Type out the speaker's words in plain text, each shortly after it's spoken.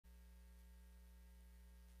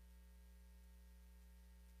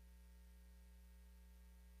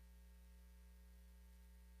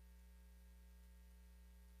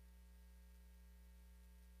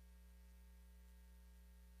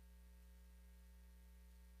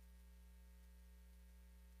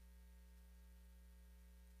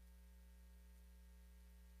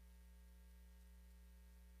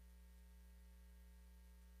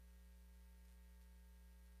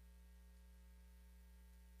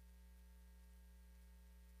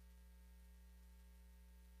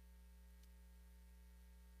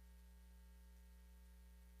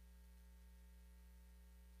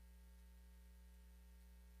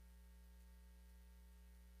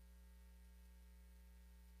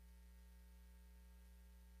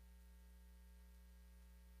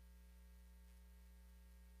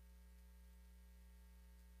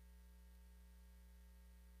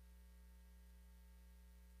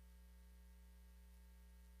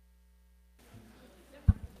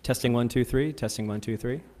Testing 1 2 3. Testing 1 2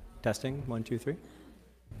 3. Testing 1 2 3.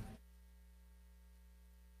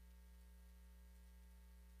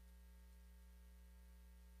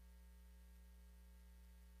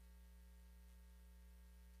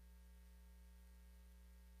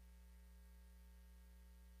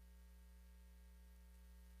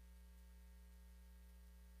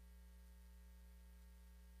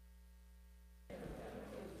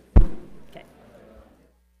 Okay.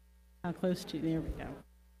 How close to, there we go.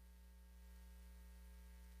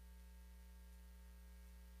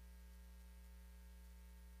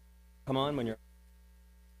 Come on when you're.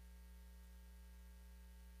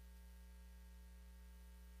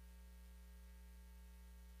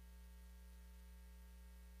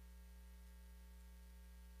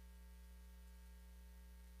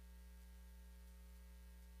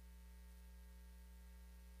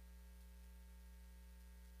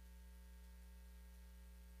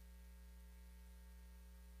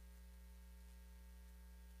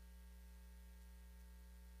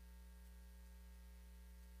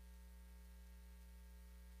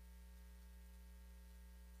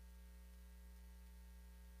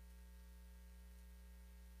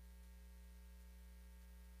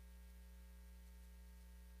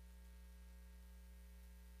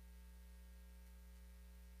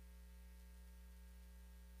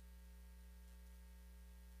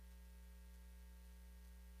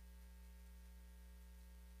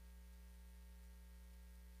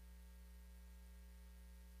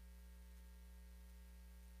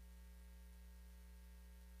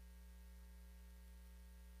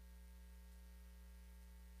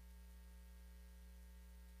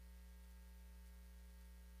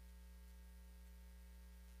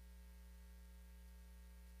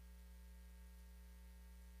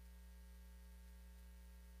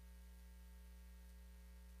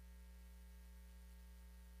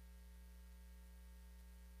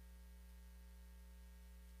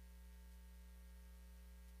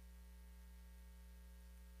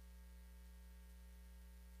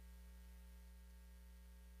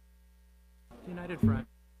 United Front.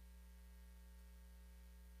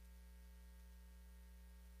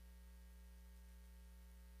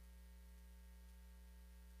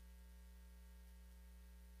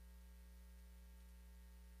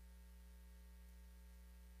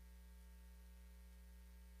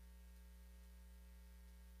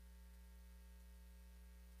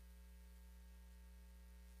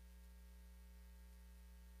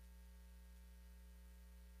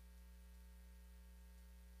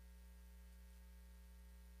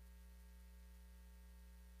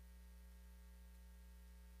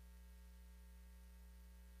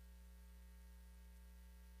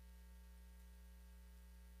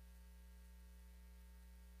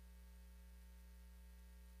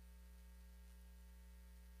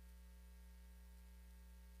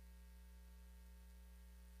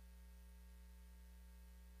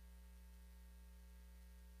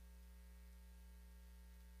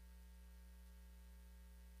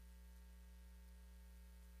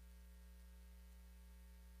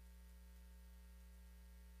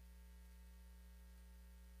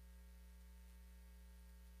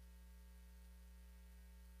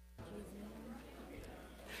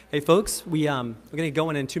 Hey folks, we're going to go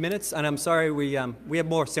in 2 minutes, and I'm sorry we have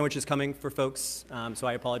more sandwiches coming for folks, so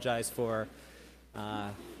I apologize for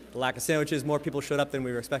the lack of sandwiches. More people showed up than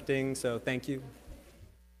we were expecting, so thank you.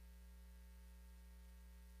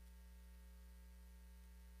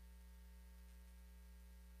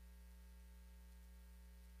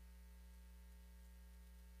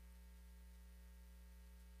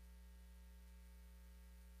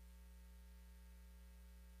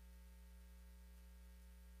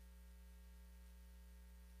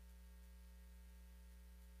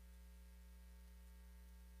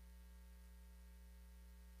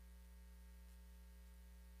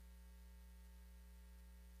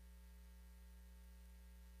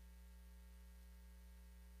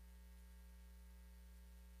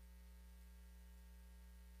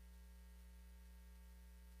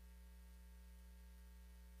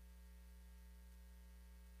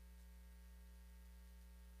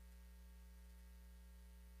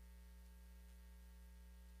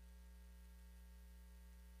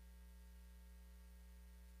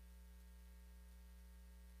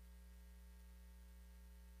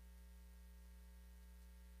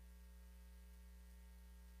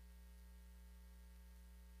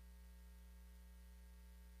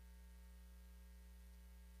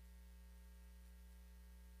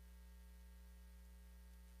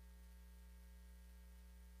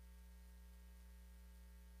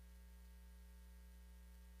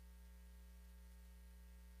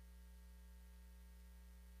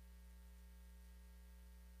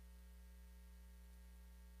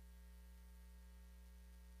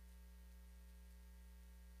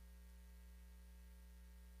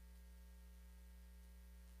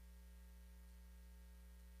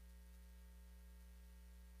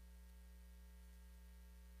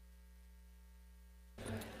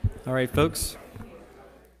 All right, folks.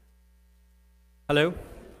 Hello.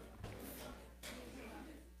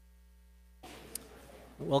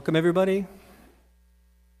 Welcome, everybody.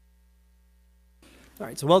 All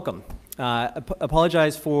right, so welcome.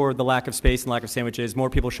 Apologize for the lack of space and lack of sandwiches.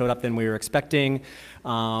 More people showed up than we were expecting.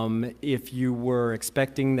 If you were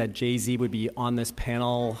expecting that Jay-Z would be on this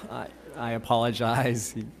panel, I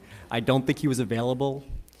apologize. I don't think he was available.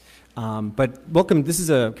 But welcome. This is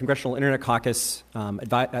a Congressional Internet Caucus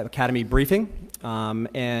Academy briefing,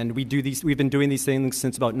 and we've been doing these things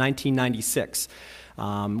since about 1996.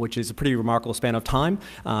 Which is a pretty remarkable span of time.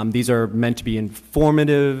 These are meant to be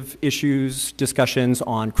informative issues, discussions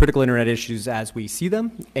on critical internet issues as we see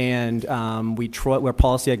them, and we're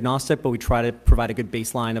policy agnostic, but we try to provide a good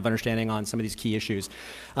baseline of understanding on some of these key issues.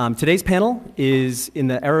 Today's panel is, in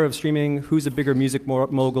the era of streaming, who's a bigger music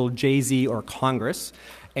mogul, Jay-Z or Congress?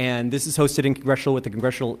 And this is hosted in conjunction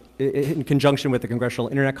with the Congressional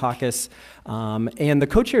Internet Caucus. And the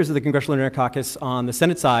co-chairs of the Congressional Internet Caucus on the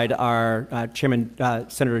Senate side are Chairman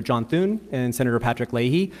Senator John Thune and Senator Patrick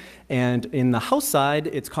Leahy. And in the House side,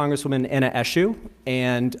 it's Congresswoman Anna Eshoo.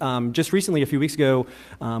 And just recently, a few weeks ago,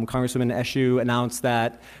 Congresswoman Eshoo announced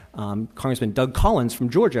that Congressman Doug Collins from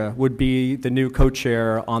Georgia would be the new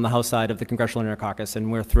co-chair on the House side of the Congressional Internet Caucus,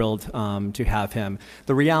 and we're thrilled to have him.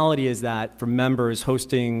 The reality is that for members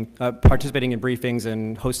participating in briefings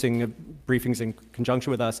and hosting briefings in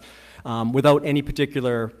conjunction with us, without any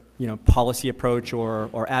particular policy approach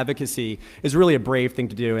or advocacy is really a brave thing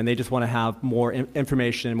to do, and they just want to have more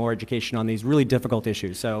information and more education on these really difficult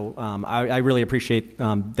issues. So I really appreciate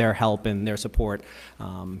their help and their support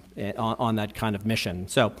on that kind of mission.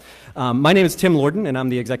 So my name is Tim Lorden, and I'm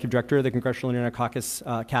the Executive Director of the Congressional Internet Caucus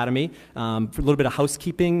Academy. For a little bit of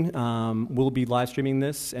housekeeping, we'll be live streaming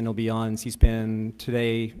this, and it'll be on C-SPAN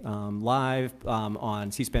today live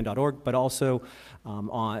on cspan.org, but also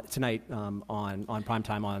tonight on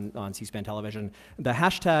primetime on C-SPAN television. The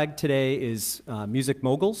hashtag today is Music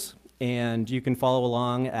Moguls, and you can follow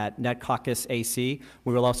along at NetCaucusAC.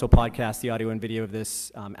 We will also podcast the audio and video of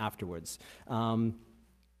this afterwards.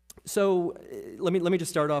 So let me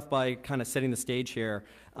just start off by kind of setting the stage here.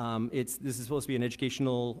 This is supposed to be an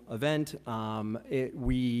educational event.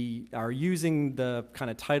 We are using the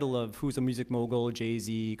kind of title of who's a music mogul,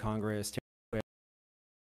 Jay-Z, Congress,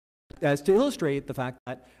 as to illustrate the fact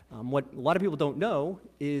that what a lot of people don't know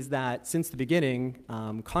is that since the beginning,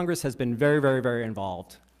 Congress has been very, very, very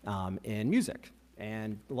involved in music.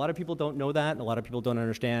 And a lot of people don't know that, and a lot of people don't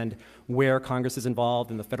understand where Congress is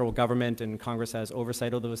involved in the federal government, and Congress has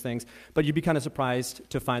oversight of those things. But you'd be kind of surprised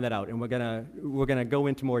to find that out, and we're gonna go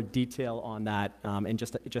into more detail on that in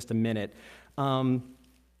just a minute.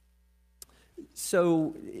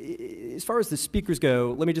 So as far as the speakers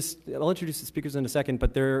go, I'll introduce the speakers in a second,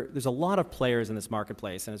 but there's a lot of players in this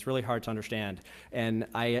marketplace, and it's really hard to understand. And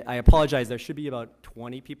I apologize, there should be about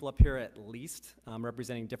 20 people up here at least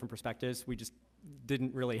representing different perspectives. We just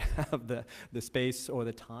didn't really have the space or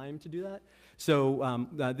the time to do that. So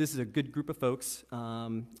this is a good group of folks,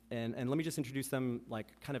 and let me just introduce them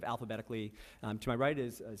kind of alphabetically. To my right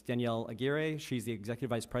is Danielle Aguirre. She's the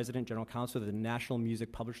Executive Vice President, General Counsel of the National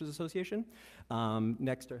Music Publishers Association.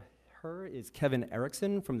 Next to her is Kevin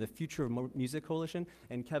Erickson from the Future of Music Coalition,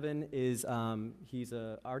 and Kevin is he's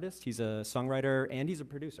an artist, he's a songwriter, and he's a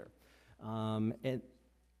producer.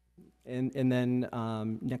 And then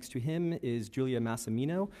next to him is Julia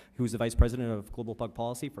Massimino, who's the Vice President of Global Public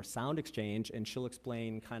Policy for Sound Exchange, and she'll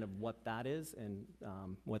explain kind of what that is and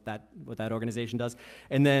what that organization does.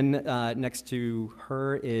 And then next to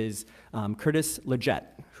her is Curtis Leggett,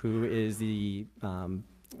 who is the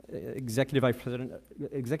Executive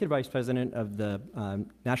Vice President of the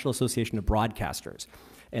National Association of Broadcasters.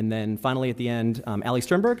 And then finally at the end, Ali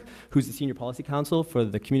Sternberg, who's the Senior Policy Counsel for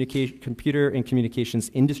the Computer and Communications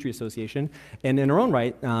Industry Association. And in her own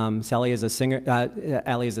right, Ali is a singer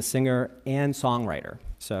and songwriter.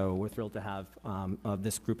 So we're thrilled to have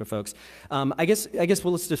this group of folks. I guess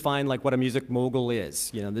let's define what a music mogul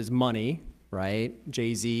is. There's money, right?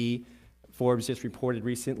 Jay-Z, Forbes just reported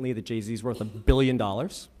recently that Jay-Z's worth $1 billion.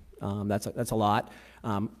 That's a lot.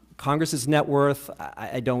 Congress's net worth,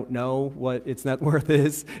 I don't know what its net worth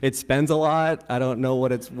is. It spends a lot. I don't know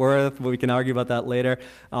what it's worth, but we can argue about that later.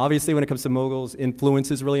 Obviously, when it comes to moguls,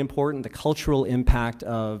 influence is really important. The cultural impact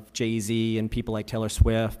of Jay-Z and people like Taylor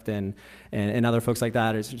Swift and other folks like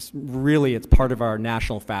that is just really, it's part of our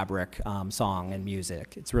national fabric, song and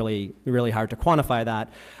music. It's really, really hard to quantify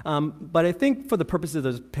that. But I think for the purposes of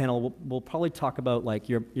this panel, we'll probably talk about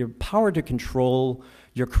your power to control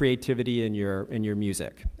your creativity and your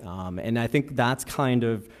music. And I think that's kind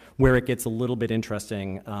of where it gets a little bit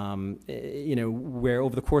interesting, where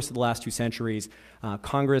over the course of the last 2 centuries,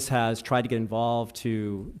 Congress has tried to get involved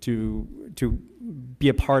to be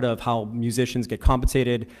a part of how musicians get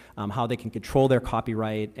compensated, how they can control their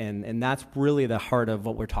copyright, and that's really the heart of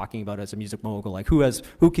what we're talking about as a music mogul, like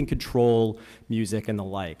who can control music and the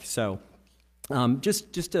like. So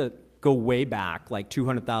just to go way back, like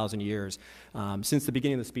 200,000 years, since the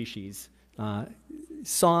beginning of the species,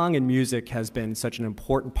 song and music has been such an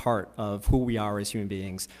important part of who we are as human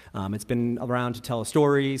beings. It's been around to tell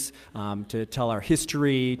stories, to tell our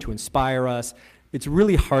history, to inspire us. It's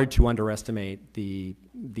really hard to underestimate the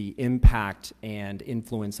impact and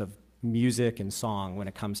influence of music and song when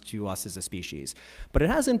it comes to us as a species. But it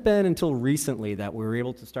hasn't been until recently that we were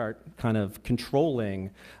able to start kind of controlling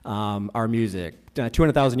our music.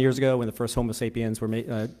 200,000 years ago, when the first Homo sapiens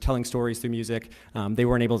were telling stories through music, they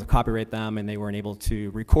weren't able to copyright them and they weren't able to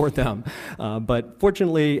record them. But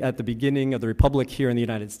fortunately, at the beginning of the Republic here in the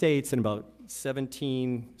United States, in about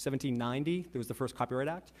 1790, there was the first Copyright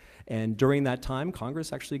Act. And during that time,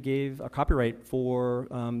 Congress actually gave a copyright for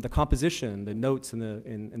the composition, the notes, and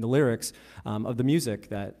the lyrics of the music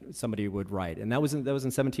that somebody would write. And that was in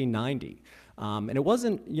 1790. And it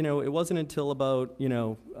wasn't until about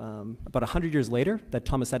 100 years later that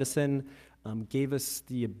Thomas Edison gave us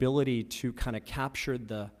the ability to kind of capture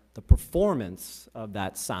the performance of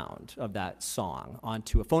that sound, of that song,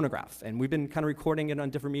 onto a phonograph. And we've been kind of recording it on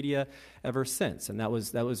different media ever since, and that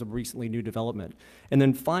was a recently new development. And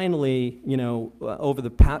then finally, over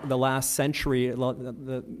the last century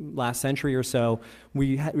or so,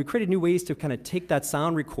 we created new ways to kind of take that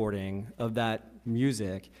sound recording of that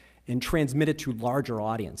music and transmit it to larger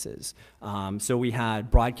audiences. So we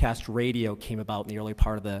had broadcast radio came about in the early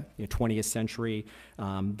part of the 20th century.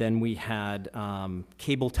 Then we had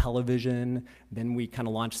cable television. Then we kind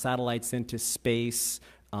of launched satellites into space.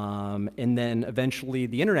 And then eventually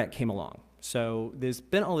the internet came along. So there's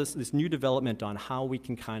been all this new development on how we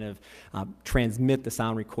can kind of transmit the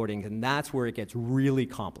sound recording, and that's where it gets really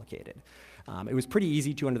complicated. It was pretty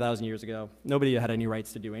easy 200,000 years ago. Nobody had any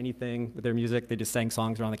rights to do anything with their music. They just sang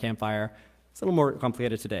songs around the campfire. It's a little more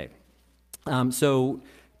complicated today. On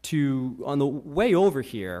the way over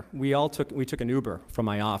here, we took an Uber from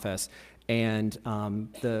my office, and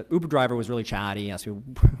the Uber driver was really chatty. He asked me,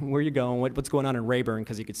 "Where are you going? What's going on in Rayburn?"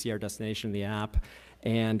 Because he could see our destination in the app.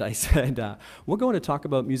 And I said, "We're going to talk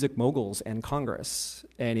about music moguls and Congress."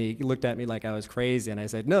 And he looked at me like I was crazy, and I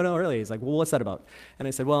said, "No, really." He's like, "Well, what's that about?" And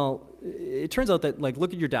I said, "Well, it turns out that,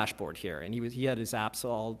 look at your dashboard here." And he had his apps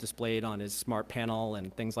all displayed on his smart panel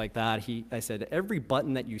and things like that. I said, "Every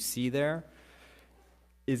button that you see there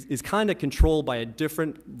is kind of controlled by a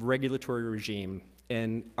different regulatory regime.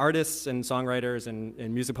 And artists and songwriters and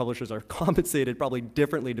music publishers are compensated probably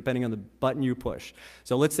differently depending on the button you push.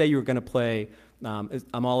 So let's say you were going to play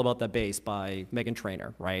I'm All About That Bass by Meghan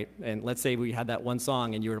Trainor, right? And let's say we had that one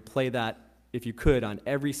song and you were to play that, if you could, on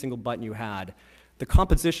every single button you had. The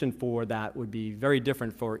composition for that would be very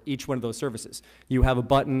different for each one of those services. You have a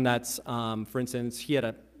button that's, for instance, he had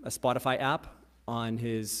a Spotify app on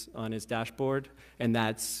his dashboard, and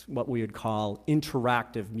that's what we would call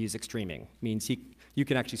interactive music streaming. Means you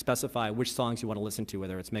can actually specify which songs you want to listen to,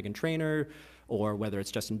 whether it's Meghan Trainor or whether it's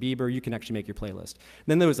Justin Bieber. You can actually make your playlist. And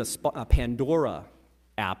then there was a Pandora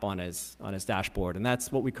app on his dashboard, and that's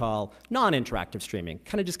what we call non-interactive streaming.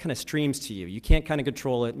 Kind of streams to you. You can't kind of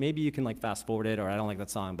control it. Maybe you can fast forward it, or I don't like that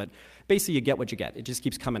song, but basically you get what you get. It just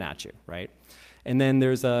keeps coming at you, right? And then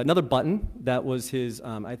there's another button that was his,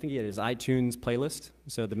 I think he had his iTunes playlist.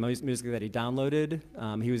 So the music that he downloaded,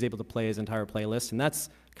 he was able to play his entire playlist. And that's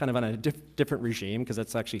kind of on a different regime, because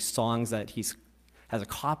that's actually songs that he has a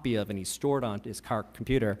copy of and he's stored on his car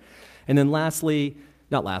computer. And then then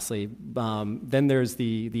there's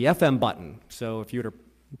the FM button. So if you were to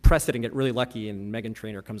press it and get really lucky and Meghan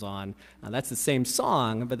Trainor comes on, that's the same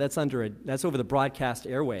song, but that's over the broadcast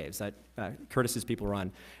airwaves that Curtis's people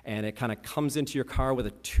run, and it kind of comes into your car with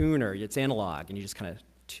a tuner. It's analog, and you just kind of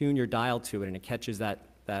tune your dial to it, and it catches that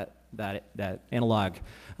analog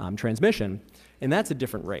transmission, and that's a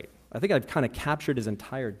different rate. I think I've kind of captured his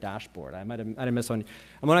entire dashboard. I might have missed one.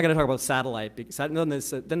 I'm not going to talk about satellite. Then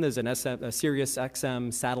there's a Sirius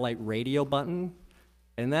XM satellite radio button,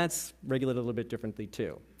 and that's regulated a little bit differently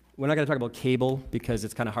too. We're not going to talk about cable because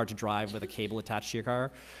it's kind of hard to drive with a cable attached to your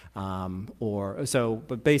car,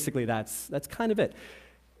 but basically that's kind of it.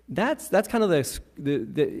 That's kind of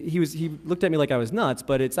he looked at me like I was nuts,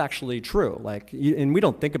 but it's actually true. And we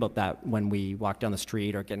don't think about that when we walk down the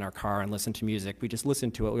street or get in our car and listen to music. We just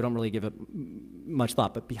listen to it. We don't really give it much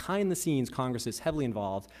thought. But behind the scenes, Congress is heavily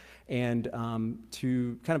involved. And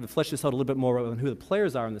to kind of flesh this out a little bit more on who the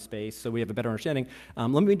players are in the space, so we have a better understanding,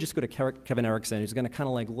 let me just go to Kevin Erickson, who's going to kind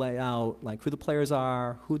of lay out who the players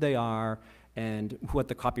are, who they are, and what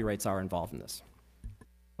the copyrights are involved in this.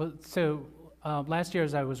 Well, so last year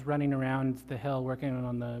as I was running around the Hill working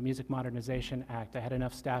on the Music Modernization Act, I had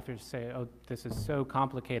enough staffers say, oh, this is so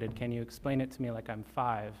complicated, can you explain it to me like I'm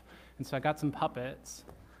 5? And so I got some puppets.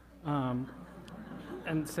 And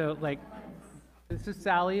so this is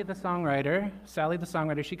Sally, the songwriter. Sally, the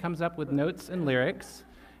songwriter, she comes up with notes and lyrics,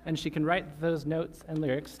 and she can write those notes and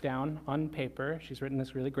lyrics down on paper. She's written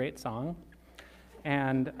this really great song.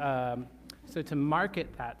 And so to market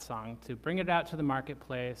that song, to bring it out to the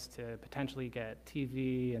marketplace, to potentially get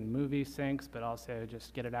TV and movie syncs, but also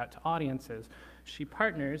just get it out to audiences, she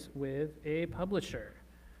partners with a publisher.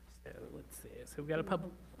 So let's see. So we've got a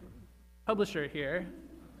publisher here.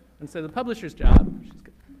 And so the publisher's job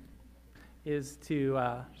is to,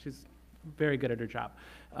 she's very good at her job.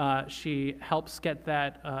 She helps get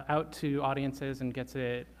that out to audiences and gets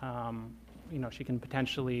it, she can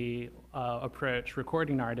potentially approach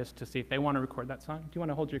recording artists to see if they want to record that song. Do you want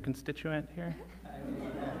to hold your constituent here?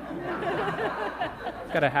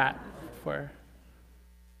 Got a hat for.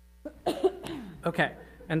 Okay,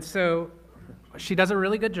 and so she does a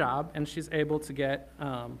really good job, and she's able to get,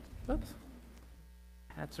 oops,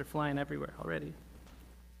 hats are flying everywhere already.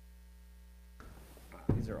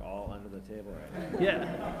 These are all under the table right now.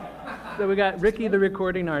 Yeah. So we got Ricky, the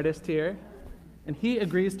recording artist here, and he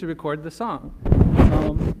agrees to record the song.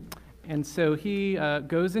 And so he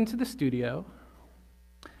goes into the studio,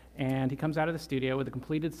 and he comes out of the studio with a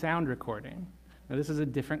completed sound recording. Now this is a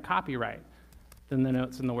different copyright than the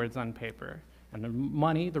notes and the words on paper. And the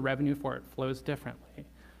money, the revenue for it, flows differently.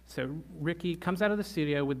 So Ricky comes out of the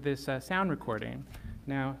studio with this sound recording.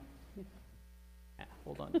 Now,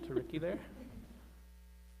 hold on to Ricky there.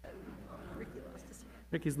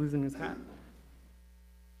 Ricky's losing his hat.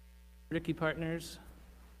 Ricky partners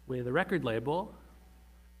with a record label.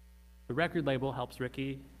 The record label helps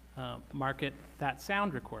Ricky market that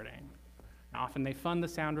sound recording. Now, often they fund the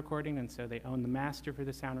sound recording, and so they own the master for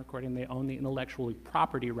the sound recording. They own the intellectual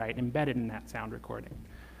property right embedded in that sound recording.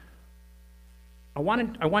 I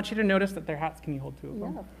want you to notice that their hats, can you hold two of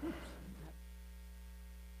them? Yeah.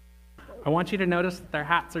 I want you to notice that their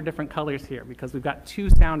hats are different colors here because we've got 2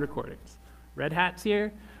 sound recordings. Red hats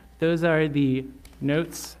here, those are the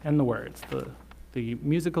notes and the words, the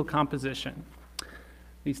musical composition.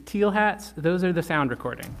 These teal hats, those are the sound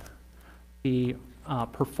recording. The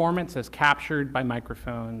performance is captured by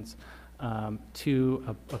microphones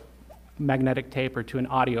to a magnetic tape or to an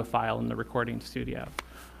audio file in the recording studio.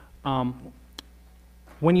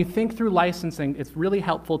 When you think through licensing, it's really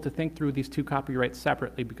helpful to think through these 2 copyrights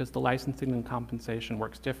separately because the licensing and compensation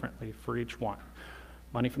works differently for each one.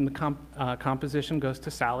 Money from the composition goes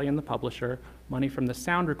to Sally and the publisher. Money from the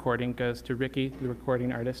sound recording goes to Ricky, the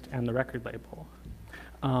recording artist, and the record label.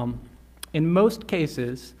 In most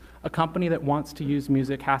cases, a company that wants to use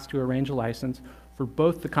music has to arrange a license for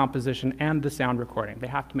both the composition and the sound recording. They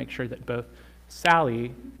have to make sure that both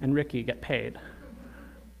Sally and Ricky get paid.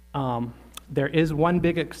 There is one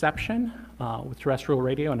big exception with terrestrial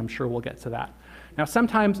radio, and I'm sure we'll get to that. Now,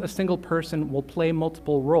 sometimes a single person will play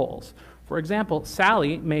multiple roles. For example,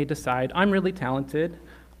 Sally may decide, I'm really talented,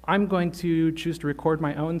 I'm going to choose to record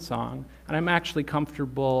my own song, and I'm actually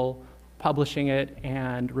comfortable publishing it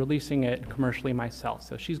and releasing it commercially myself.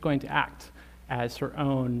 So she's going to act as her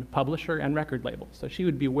own publisher and record label. So she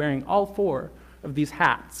would be wearing all 4 of these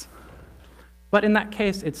hats. But in that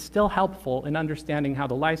case, it's still helpful in understanding how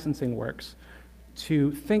the licensing works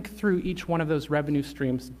to think through each one of those revenue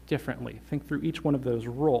streams differently, think through each one of those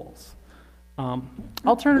roles.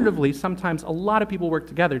 Alternatively, sometimes a lot of people work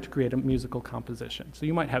together to create a musical composition. So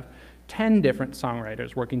you might have 10 different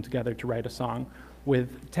songwriters working together to write a song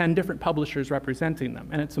with 10 different publishers representing them.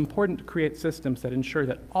 And it's important to create systems that ensure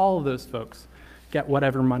that all of those folks get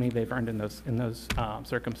whatever money they've earned in those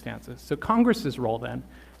circumstances. So Congress's role then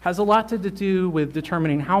has a lot to do with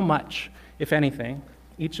determining how much, if anything,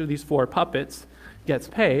 each of these 4 puppets gets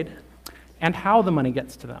paid and how the money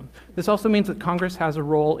gets to them. This also means that Congress has a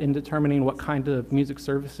role in determining what kind of music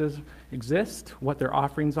services exist, what their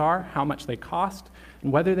offerings are, how much they cost,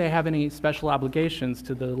 and whether they have any special obligations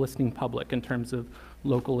to the listening public in terms of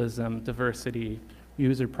localism, diversity,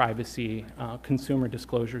 user privacy, consumer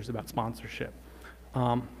disclosures about sponsorship.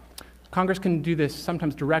 Congress can do this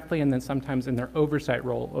sometimes directly and then sometimes in their oversight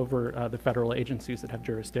role over the federal agencies that have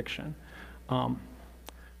jurisdiction. And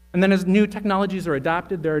then as new technologies are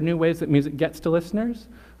adopted, there are new ways that music gets to listeners.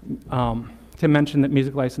 Tim mentioned that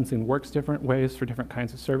music licensing works different ways for different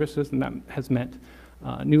kinds of services, and that has meant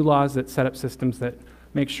new laws that set up systems that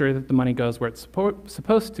make sure that the money goes where it's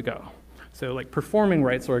supposed to go. So like performing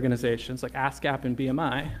rights organizations like ASCAP and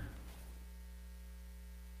BMI.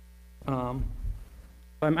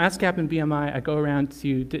 I'm ASCAP and BMI, I go around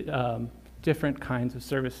to different kinds of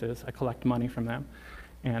services. I collect money from them.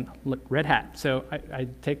 And look, red hat. So I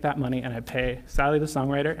take that money and I pay Sally the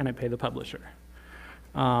songwriter and I pay the publisher.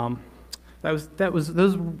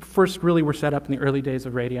 Those first really were set up in the early days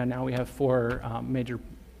of radio. Now we have 4 major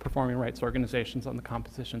performing rights organizations on the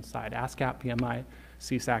composition side: ASCAP, BMI,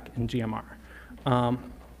 CSAC, and GMR.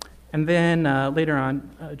 And then later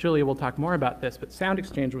on, Julia will talk more about this, but Sound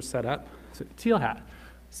Exchange was set up. So Teal Hat.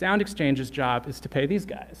 Sound Exchange's job is to pay these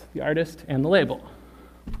guys, the artist and the label.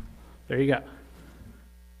 There you go. I'll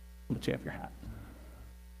let you have your hat.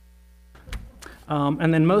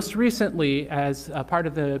 And then most recently, as part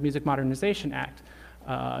of the Music Modernization Act,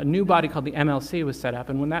 a new body called the MLC was set up,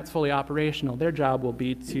 and when that's fully operational, their job will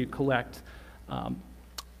be to collect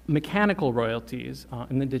mechanical royalties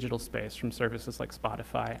in the digital space from services like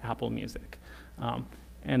Spotify, Apple Music.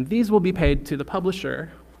 And these will be paid to the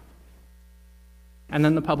publisher, and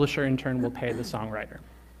then the publisher in turn will pay the songwriter.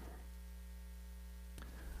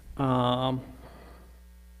 I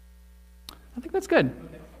think that's good.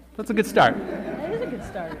 That's a good start. That is a good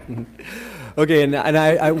start. Okay, and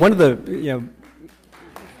I one of the,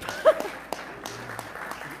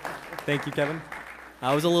 thank you, Kevin.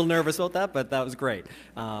 I was a little nervous about that, but that was great.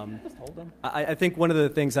 Just hold them. I think one of the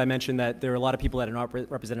things I mentioned, that there are a lot of people that are not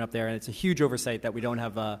represented up there, and it's a huge oversight that we don't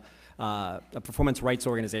have a performance rights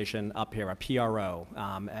organization up here, a PRO.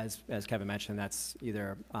 As Kevin mentioned, that's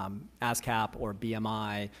either ASCAP or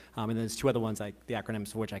BMI, and there's 2 other ones, like the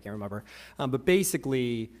acronyms for which I can't remember. But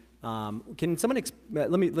basically, can someone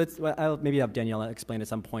maybe have Daniela explain at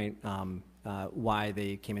some point why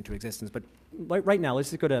they came into existence. But right now, let's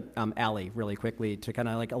just go to Ali really quickly to kind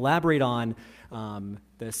of like elaborate on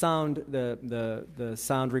the sound, the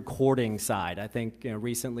sound recording side. I think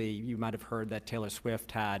recently you might have heard that Taylor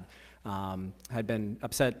Swift had been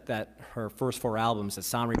upset that her first 4 albums, the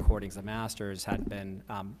sound recordings, the masters,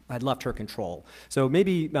 had left her control. So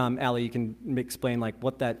maybe Ali, you can explain like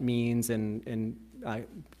what that means, and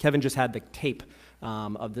Kevin just had the tape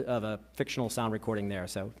of a fictional sound recording there.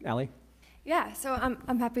 So Ali. Yeah, so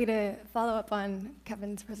I'm happy to follow up on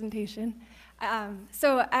Kevin's presentation.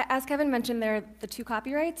 So as Kevin mentioned, there are the 2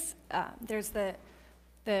 copyrights. There's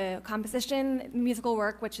the composition musical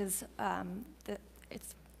work, which is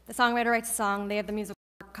it's the songwriter writes a song. They have the musical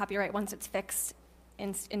work copyright once it's fixed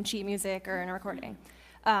in sheet music or in a recording,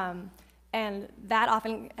 and that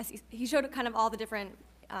often, as he showed, kind of all the different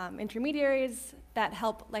intermediaries that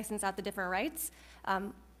help license out the different rights,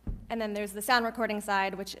 and then there's the sound recording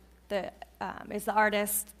side, which is the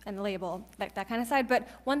artist and the label, that kind of side. But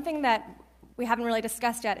one thing that we haven't really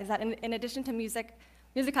discussed yet is that in addition to music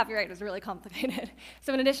copyright is really complicated.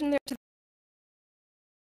 So in addition to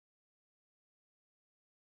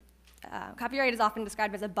copyright is often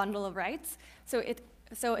described as a bundle of rights. So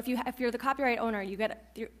if you're the copyright owner, you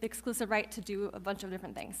get the exclusive right to do a bunch of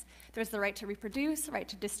different things. There's the right to reproduce, right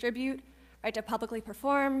to distribute, right to publicly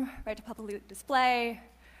perform, right to publicly display,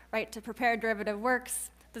 right to prepare derivative works.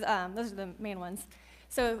 Those are the main ones.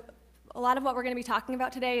 So a lot of what we're going to be talking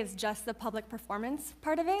about today is just the public performance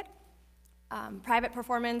part of it. Private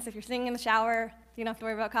performance, if you're singing in the shower, you don't have to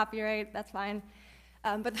worry about copyright, that's fine.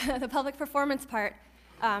 But the public performance part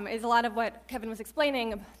is a lot of what Kevin was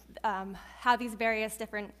explaining, how these various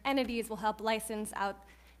different entities will help license out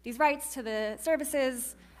these rights to the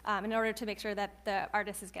services in order to make sure that the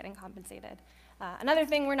artist is getting compensated. Another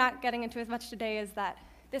thing we're not getting into as much today is that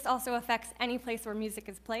this also affects any place where music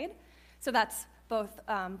is played. So that's both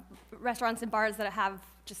restaurants and bars that have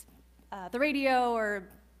just the radio or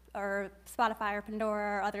Spotify or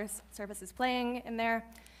Pandora or other services playing in there.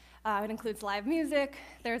 It includes live music.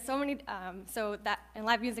 There's so many, and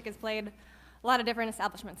live music is played a lot of different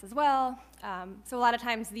establishments as well. So a lot of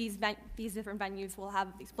times these different venues will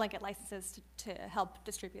have these blanket licenses to help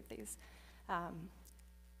distribute these.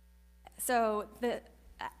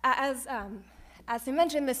 As I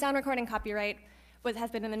mentioned, the sound recording copyright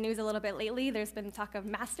has been in the news a little bit lately. There's been talk of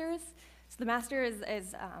masters. So the master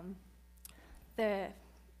is the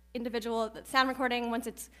individual sound recording. Once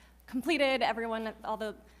it's completed, all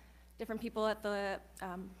the different people at the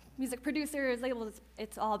music producers, labels,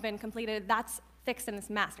 it's all been completed. That's fixed in this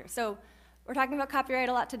master. So we're talking about copyright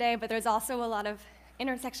a lot today, but there's also a lot of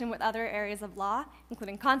intersection with other areas of law,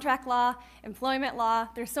 including contract law, employment law.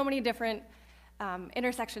 There's so many different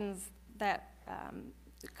intersections that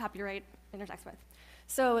copyright intersects with.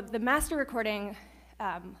 So the master recording,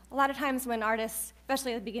 a lot of times when artists,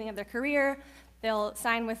 especially at the beginning of their career, they'll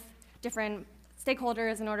sign with different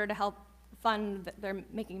stakeholders in order to help fund their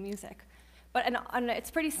making music. But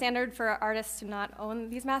it's pretty standard for artists to not own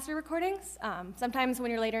these master recordings. Sometimes when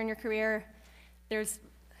you're later in your career, there's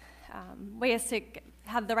ways to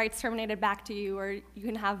have the rights terminated back to you, or you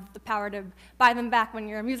can have the power to buy them back when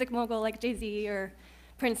you're a music mogul like Jay-Z or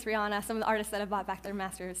Prince, Rihanna, some of the artists that have bought back their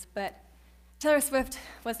masters. But Taylor Swift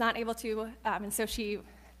was not able to, and so she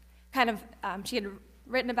kind of, she had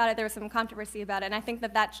written about it, there was some controversy about it, and I think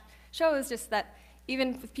that that shows just that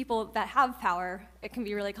even with people that have power, it can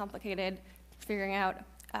be really complicated figuring out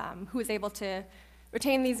who is able to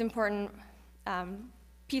retain these important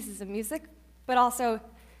pieces of music, but also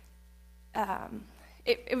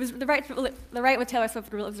it was the right with Taylor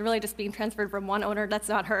Swift was really just being transferred from one owner that's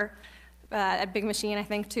not her, at Big Machine, I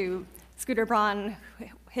think, to Scooter Braun,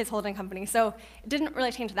 his holding company. So it didn't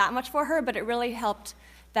really change that much for her, but it really helped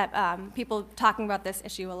that people talking about this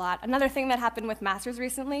issue a lot. Another thing that happened with masters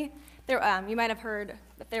recently, you might have heard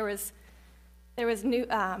that there was new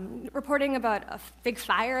reporting about a big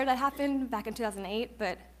fire that happened back in 2008,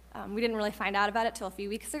 but we didn't really find out about it till a few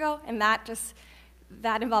weeks ago, and that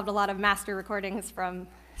involved a lot of master recordings from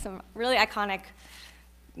some really iconic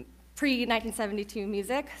pre-1972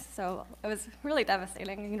 music, so it was really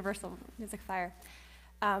devastating, a universal music fire.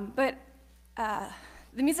 But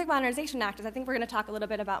the Music Modernization Act, as I think we're going to talk a little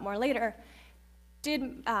bit about more later,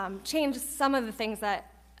 did change some of the things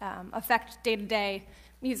that affect day-to-day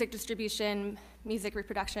music distribution, music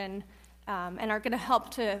reproduction, and are going to help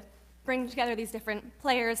to bring together these different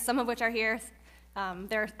players, some of which are here.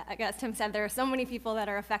 As Tim said, there are so many people that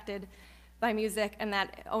are affected by music and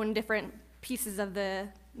that own different pieces of the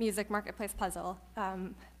music marketplace puzzle.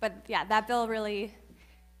 But yeah, that bill really,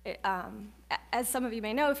 as some of you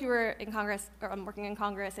may know, if you were in Congress, or working in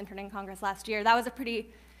Congress, interning in Congress last year, that was a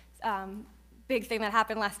pretty big thing that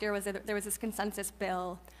happened last year, was that there was this consensus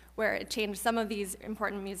bill where it changed some of these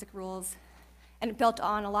important music rules, and it built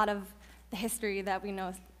on a lot of the history that we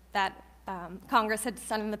know that Congress had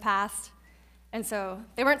done in the past. And so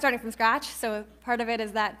they weren't starting from scratch, so part of it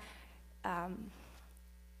is that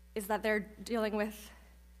they're dealing with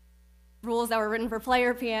rules that were written for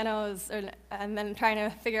player pianos, and then trying to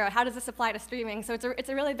figure out how does this apply to streaming. So it's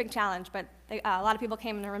a really big challenge, but a lot of people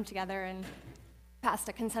came in the room together and passed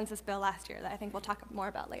a consensus bill last year that I think we'll talk more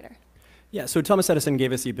about later. Yeah, so Thomas Edison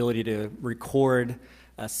gave us the ability to record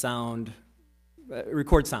sound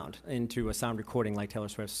into a sound recording like Taylor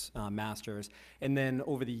Swift's masters, and then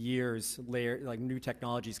over the years, new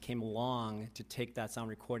technologies came along to take that sound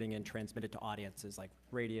recording and transmit it to audiences like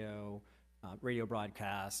radio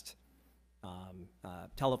broadcast,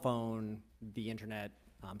 telephone, the internet,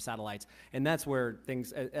 satellites, and that's where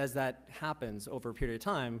things, as that happens over a period of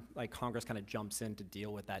time, like Congress kind of jumps in to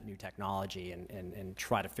deal with that new technology and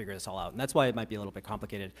try to figure this all out, and that's why it might be a little bit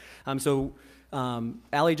complicated.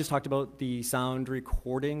 Ali just talked about the sound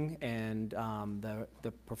recording and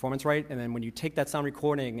the performance right, and then when you take that sound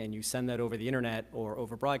recording and you send that over the internet or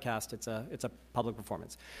over broadcast, it's a public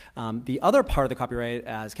performance. The other part of the copyright,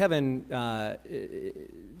 as Kevin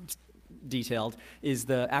detailed, is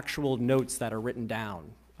the actual notes that are written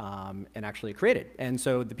down and actually created. And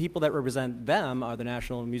so the people that represent them are the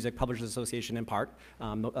National Music Publishers Association in part.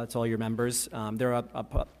 That's all your members. Not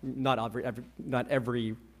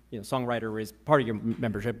every songwriter is part of your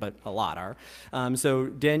membership, but a lot are. So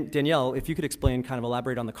Danielle, if you could explain, kind of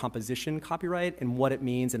elaborate on the composition copyright and what it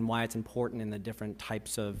means and why it's important in the different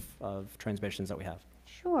types of transmissions that we have.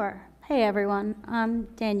 Sure. Hey, everyone. I'm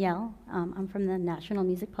Danielle. I'm from the National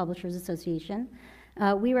Music Publishers Association.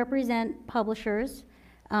 We represent publishers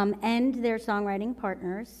and their songwriting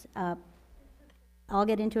partners. I'll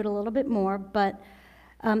get into it a little bit more, but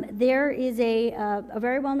there is a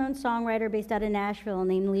very well-known songwriter based out of Nashville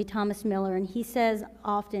named Lee Thomas Miller, and he says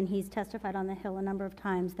often, he's testified on the Hill a number of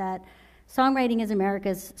times, that songwriting is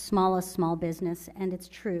America's smallest small business, and it's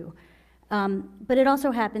true. But it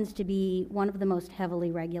also happens to be one of the most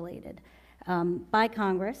heavily regulated by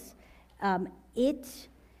Congress. It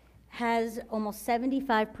has almost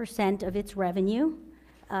 75% of its revenue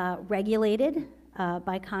regulated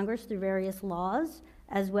by Congress through various laws,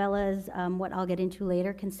 as well as what I'll get into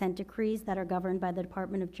later, consent decrees that are governed by the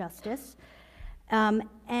Department of Justice.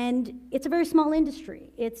 And it's a very small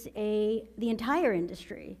industry. It's the entire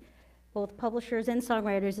industry both publishers and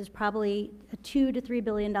songwriters, is probably a $2 to $3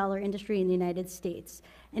 billion industry in the United States.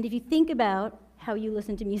 And if you think about how you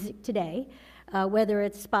listen to music today, whether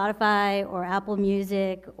it's Spotify or Apple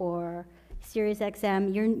Music or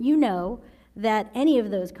SiriusXM, you know that any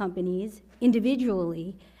of those companies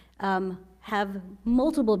individually have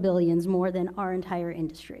multiple billions more than our entire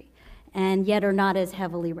industry, and yet are not as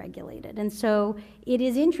heavily regulated. And so it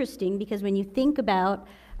is interesting because when you think about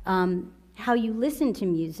how you listen to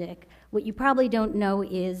music, what you probably don't know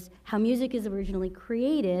is how music is originally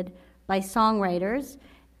created by songwriters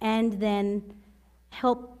and then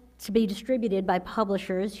help to be distributed by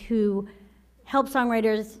publishers who help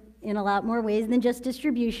songwriters in a lot more ways than just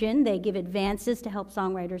distribution. They give advances to help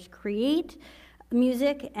songwriters create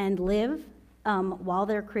music and live while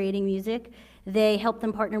they're creating music. They help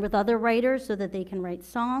them partner with other writers so that they can write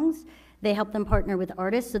songs. They help them partner with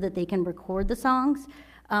artists so that they can record the songs.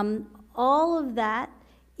 All of that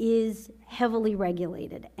is heavily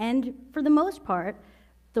regulated. And for the most part,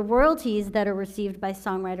 the royalties that are received by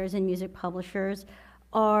songwriters and music publishers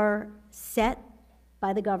are set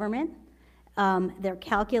by the government. They're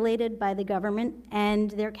calculated by the government,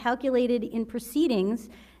 and they're calculated in proceedings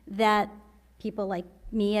that people like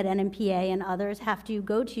me at NMPA and others have to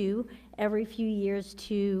go to every few years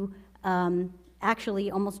to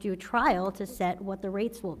actually almost do a trial to set what the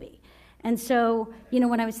rates will be. And so,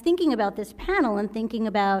 when I was thinking about this panel and thinking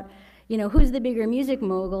about, who's the bigger music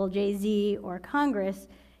mogul, Jay-Z or Congress,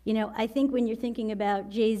 I think when you're thinking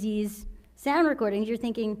about Jay-Z's sound recordings, you're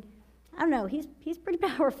thinking, I don't know, he's pretty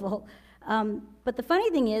powerful. But the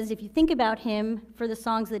funny thing is, if you think about him for the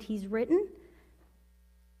songs that he's written,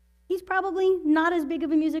 he's probably not as big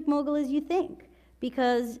of a music mogul as you think.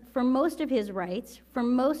 Because for most of his rights, for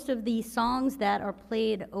most of the songs that are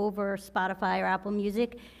played over Spotify or Apple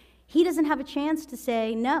Music, he doesn't have a chance to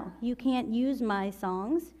say, no, you can't use my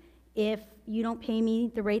songs if you don't pay me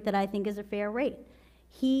the rate that I think is a fair rate.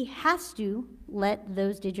 He has to let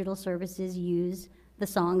those digital services use the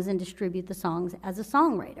songs and distribute the songs as a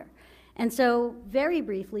songwriter. And so, very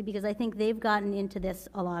briefly, because I think they've gotten into this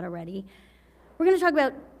a lot already, we're going to talk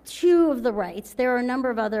about two of the rights. There are a number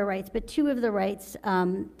of other rights, but two of the rights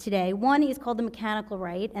today. One is called the mechanical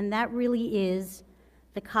right, and that really is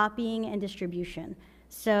the copying and distribution.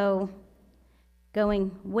 So,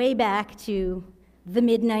 going way back to the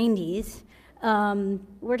mid-90s,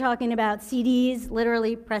 we're talking about CDs,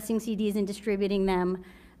 literally pressing CDs and distributing them.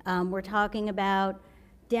 We're talking about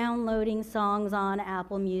downloading songs on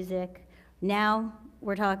Apple Music. Now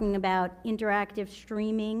we're talking about interactive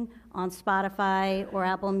streaming on Spotify or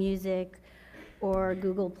Apple Music or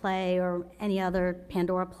Google Play or any other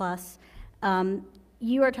Pandora Plus.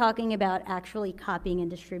 You are talking about actually copying and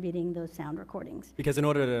distributing those sound recordings. Because in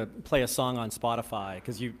order to play a song on Spotify,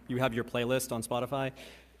 because you have your playlist on Spotify,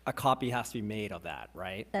 a copy has to be made of that,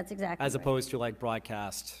 right? That's exactly As right. opposed to like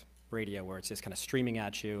broadcast radio where it's just kind of streaming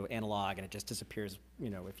at you, analog, and it just disappears,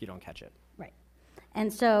 if you don't catch it. Right.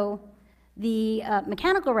 And so the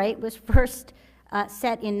mechanical right was first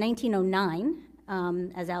set in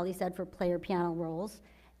 1909, as Ali said, for player piano rolls.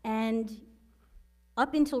 And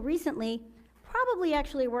up until recently, probably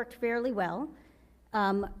actually worked fairly well.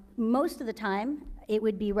 Most of the time, it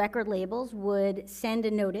would be record labels would send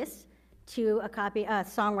a notice to a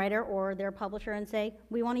songwriter or their publisher and say,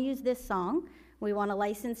 we want to use this song, we want to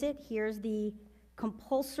license it, here's the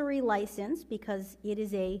compulsory license, because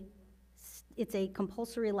it's a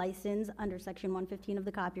compulsory license under Section 115 of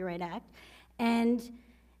the Copyright Act, and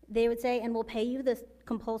they would say, and we'll pay you the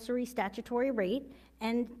compulsory statutory rate,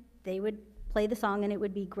 and they would play the song and it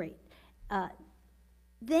would be great.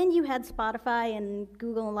 Then you had Spotify and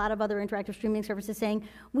Google and a lot of other interactive streaming services saying,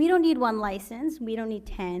 we don't need one license, we don't need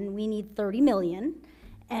 10, we need 30 million.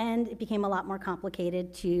 And it became a lot more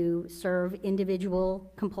complicated to serve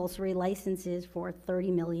individual compulsory licenses for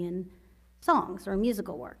 30 million songs or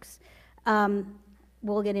musical works.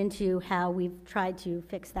 We'll get into how we've tried to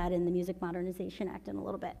fix that in the Music Modernization Act in a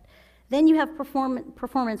little bit. Then you have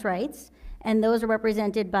performance rights, and those are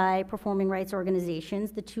represented by performing rights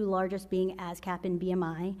organizations, the two largest being ASCAP and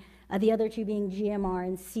BMI, the other two being GMR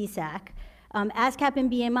and CSAC. ASCAP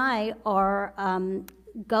and BMI are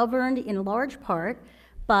governed in large part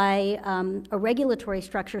by a regulatory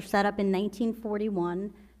structure set up in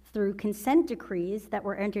 1941 through consent decrees that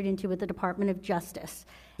were entered into with the Department of Justice.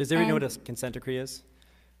 Does everyone know what a consent decree is?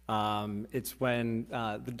 It's when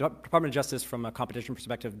the Department of Justice, from a competition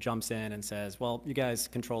perspective, jumps in and says, well, you guys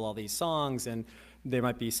control all these songs, and there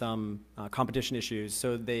might be some competition issues.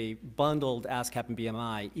 So they bundled ASCAP and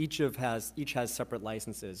BMI. Each has separate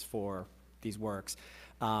licenses for these works.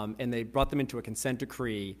 And they brought them into a consent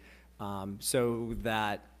decree so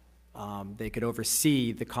that they could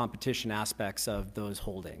oversee the competition aspects of those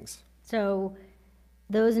holdings. So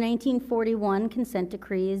those 1941 consent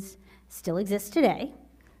decrees still exist today.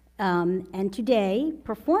 And today,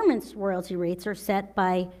 performance royalty rates are set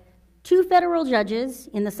by 2 federal judges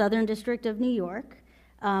in the Southern District of New York,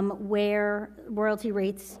 where royalty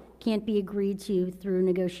rates can't be agreed to through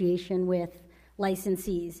negotiation with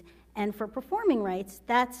licensees. And for performing rights,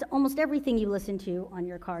 that's almost everything you listen to on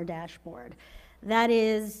your car dashboard. That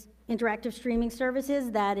is interactive streaming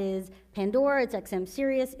services, that is Pandora, it's XM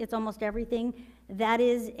Sirius, it's almost everything. That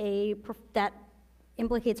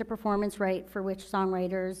implicates a performance right for which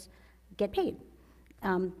songwriters get paid.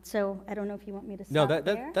 So I don't know if you want me to stop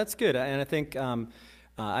there. That's good, and I think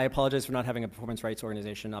I apologize for not having a performance rights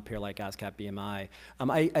organization up here like ASCAP BMI.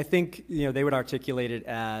 I think they would articulate it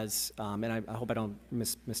as, and I hope I don't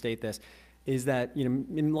misstate this, is that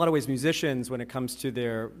in a lot of ways musicians, when it comes to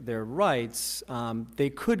their rights, they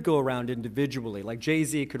could go around individually. Like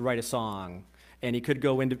Jay-Z could write a song, and he could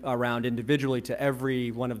go around individually to every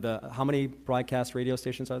one of the, how many broadcast radio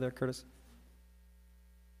stations are there, Curtis?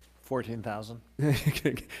 14,000.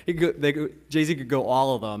 Jay-Z could go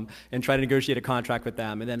all of them and try to negotiate a contract with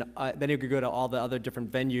them, and then he could go to all the other different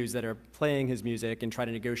venues that are playing his music and try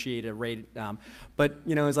to negotiate a rate. But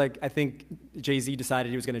it's like, I think Jay-Z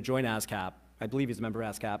decided he was going to join ASCAP. I believe he's a member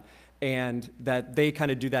of ASCAP, and that they kind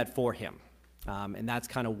of do that for him. And that's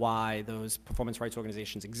kind of why those performance rights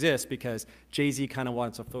organizations exist, because Jay-Z kind of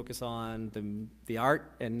wants to focus on the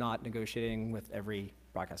art and not negotiating with every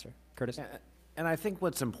broadcaster. Curtis? Yeah. And I think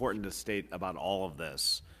what's important to state about all of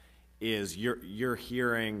this is you're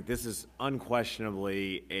hearing this is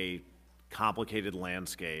unquestionably a complicated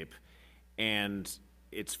landscape, and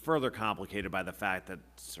it's further complicated by the fact that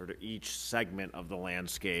sort of each segment of the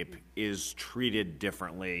landscape is treated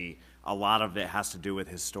differently. A lot of it has to do with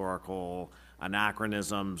historical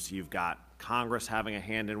anachronisms. You've got Congress having a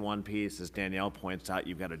hand in one piece, as Danielle points out.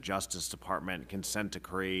 You've got a Justice Department consent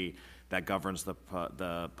decree that governs the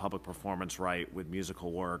public performance right with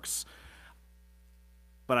musical works.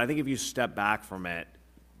 But I think if you step back from it,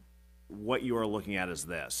 what you are looking at is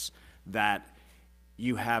this, that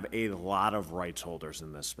you have a lot of rights holders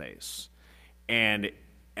in this space. And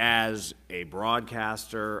as a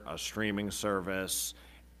broadcaster, a streaming service,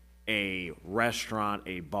 a restaurant,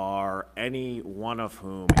 a bar, any one of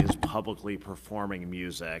whom is publicly performing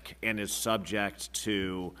music and is subject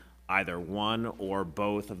to either one or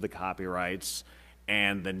both of the copyrights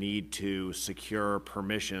and the need to secure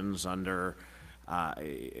permissions under,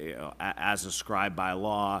 as ascribed by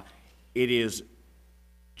law, it is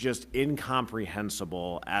just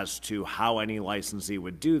incomprehensible as to how any licensee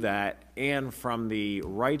would do that. And from the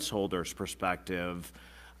rights holder's perspective,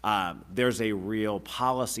 there's a real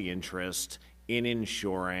policy interest in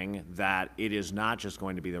ensuring that it is not just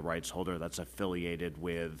going to be the rights holder that's affiliated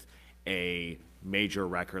with a major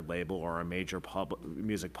record label or a major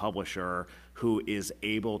music publisher who is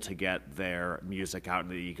able to get their music out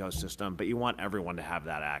into the ecosystem, but you want everyone to have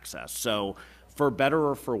that access. So for better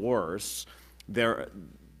or for worse, the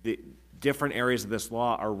different areas of this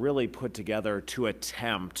law are really put together to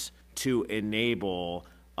attempt to enable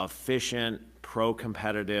efficient,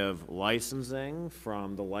 pro-competitive licensing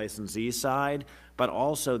from the licensee side, but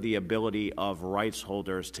also the ability of rights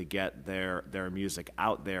holders to get their music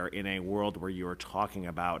out there in a world where you are talking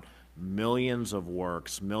about millions of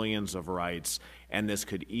works, millions of rights, and this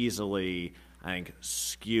could easily, I think,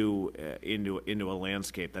 skew into a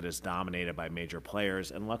landscape that is dominated by major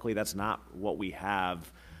players. And luckily, that's not what we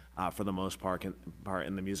have for the most part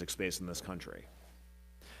in the music space in this country.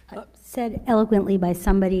 Said eloquently by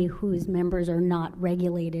somebody whose members are not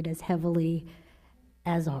regulated as heavily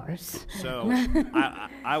as ours. So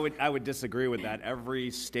I would disagree with that.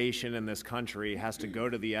 Every station in this country has to go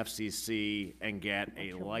to the FCC and get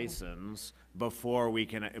a license before we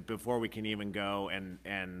can even go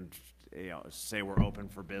and say we're open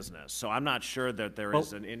for business. So I'm not sure that there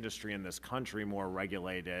is an industry in this country more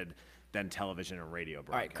regulated than television and radio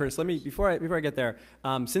broadcast. All right, Curtis, let me, before I get there,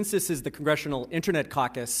 since this is the Congressional Internet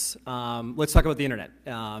Caucus, let's talk about the Internet.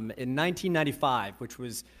 In 1995, which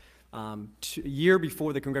was a year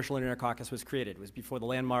before the Congressional Internet Caucus was created, it was before the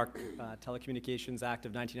landmark Telecommunications Act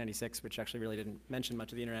of 1996, which actually really didn't mention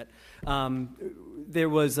much of the Internet. There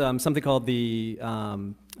was something called the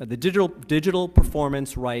Digital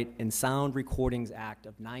Performance Right and Sound Recordings Act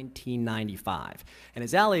of 1995. And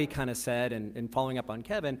as Ali kind of said, and following up on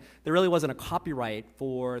Kevin, there really wasn't a copyright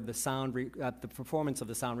for the the performance of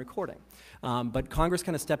the sound recording. But Congress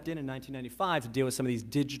kind of stepped in 1995 to deal with some of these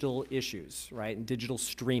digital issues, right, and digital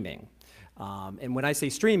streaming. And when I say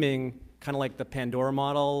streaming, kind of like the Pandora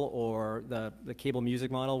model or the cable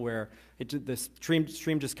music model, where the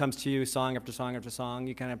stream just comes to you song after song after song.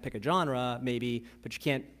 You kind of pick a genre, maybe, but you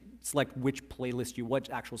can't select which playlist what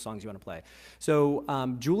actual songs you want to play. So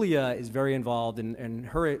Julia is very involved in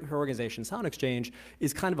her organization, Sound Exchange,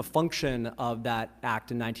 is kind of a function of that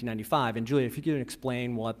act in 1995. And Julia, if you could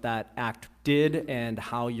explain what that act did and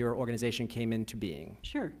how your organization came into being.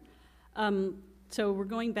 Sure. So we're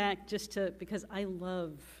going back because I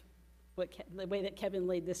love the way that Kevin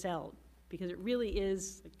laid this out, because it really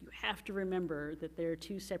is, you have to remember that there are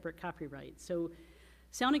two separate copyrights. So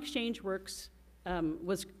Sound Exchange Works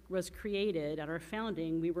was created at our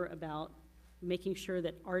founding. We were about making sure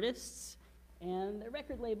that artists and their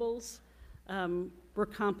record labels were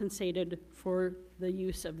compensated for the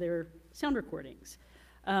use of their sound recordings.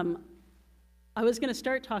 I was going to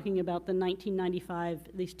start talking about the 1995,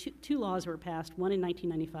 these two laws were passed, one in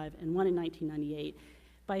 1995 and one in 1998,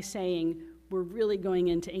 by saying we're really going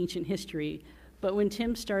into ancient history. But when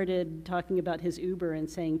Tim started talking about his Uber and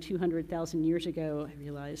saying 200,000 years ago, I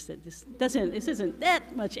realized that this isn't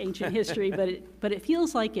that much ancient history, but it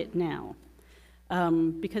feels like it now.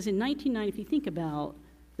 Because in 1990, if you think about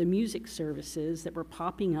the music services that were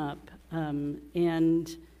popping up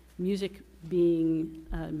and music being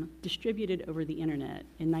distributed over the internet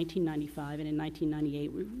in 1995 and in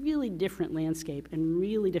 1998 were really different landscape and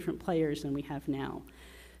really different players than we have now.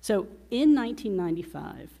 So in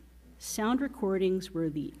 1995, sound recordings were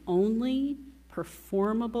the only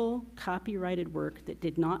performable copyrighted work that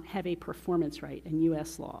did not have a performance right in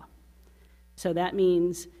U.S. law. So that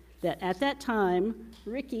means that at that time,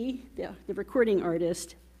 Ricky, the recording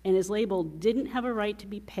artist, and his label didn't have a right to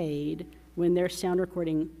be paid when their sound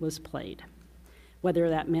recording was played, whether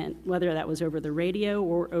that was over the radio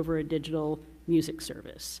or over a digital music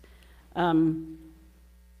service.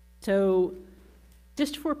 So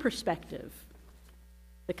just for perspective,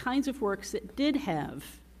 the kinds of works that did have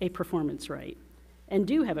a performance right and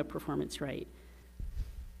do have a performance right: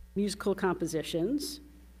 musical compositions,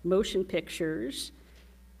 motion pictures,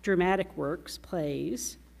 dramatic works,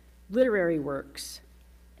 plays, literary works,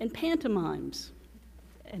 and pantomimes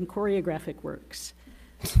and choreographic works.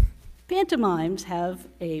 Pantomimes have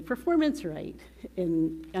a performance right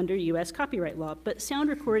under U.S. copyright law, but sound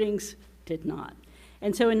recordings did not.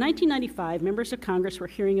 And so in 1995, members of Congress were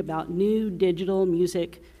hearing about new digital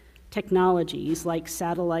music technologies like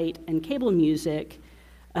satellite and cable music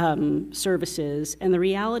services, and the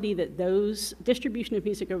reality that those distribution of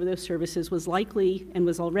music over those services was likely and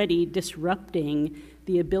was already disrupting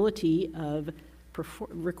the ability of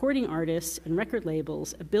recording artists and record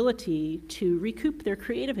labels' ability to recoup their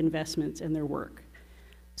creative investments and their work.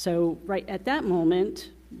 So right at that moment,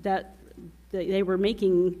 that they were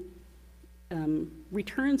making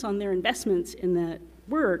returns on their investments in that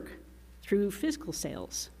work through physical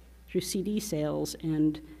sales, through CD sales,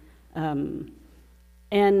 and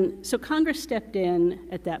so Congress stepped in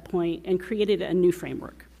at that point and created a new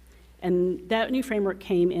framework. And that new framework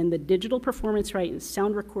came in the Digital Performance Right and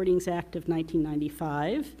Sound Recordings Act of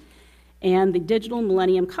 1995 and the Digital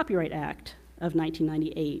Millennium Copyright Act of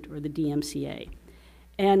 1998, or the DMCA.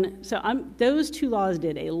 And so those two laws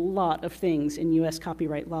did a lot of things in U.S.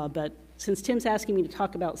 copyright law, but since Tim's asking me to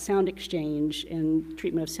talk about sound exchange and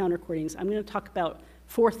treatment of sound recordings, I'm going to talk about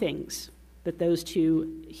 4 things that those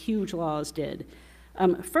two huge laws did.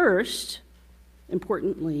 First,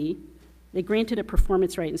 importantly, they granted a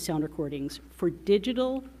performance right in sound recordings for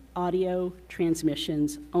digital audio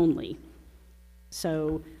transmissions only.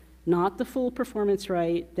 So not the full performance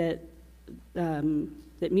right that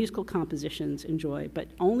musical compositions enjoy, but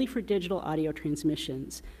only for digital audio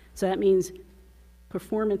transmissions. So that means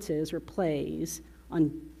performances or plays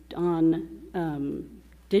on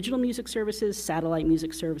digital music services, satellite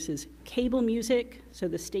music services, cable music, so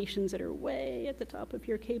the stations that are way at the top of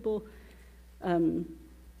your cable, on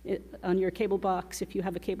your cable box, if you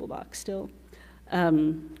have a cable box still,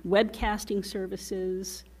 webcasting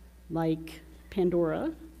services like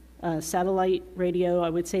Pandora, satellite radio, I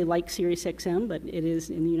would say like SiriusXM, but it is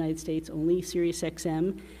in the United States only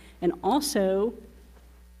SiriusXM, and also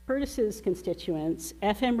Curtis's constituents,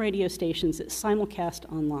 FM radio stations that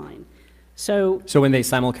simulcast online. So when they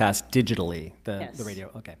simulcast digitally, the radio,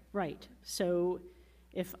 okay. Right. So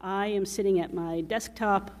if I am sitting at my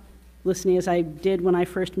desktop listening, as I did when I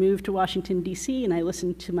first moved to Washington, D.C., and I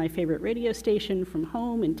listened to my favorite radio station from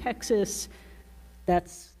home in Texas,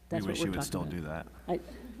 that's what we're talking about. You wish you would still do that.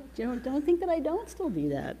 Don't think that I don't still do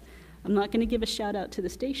that. I'm not going to give a shout out to the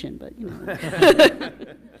station, but you know.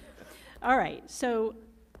 All right, so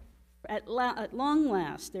At long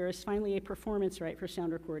last, there is finally a performance right for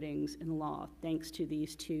sound recordings in the law, thanks to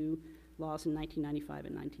these two laws in 1995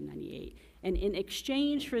 and 1998. And in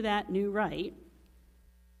exchange for that new right,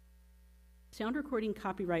 sound recording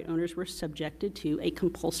copyright owners were subjected to a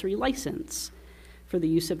compulsory license for the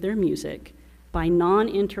use of their music by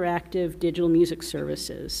non-interactive digital music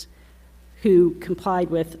services who complied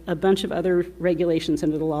with a bunch of other regulations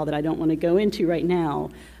under the law that I don't want to go into right now.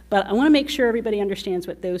 But I want to make sure everybody understands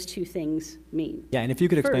what those two things mean. Yeah, and if you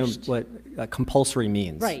could explain First, what compulsory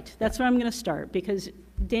means. Right, that's where I'm going to start, because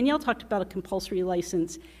Danielle talked about a compulsory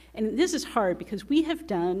license, and this is hard because we have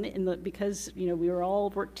done, because we were all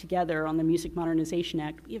worked together on the Music Modernization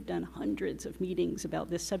Act, we have done hundreds of meetings about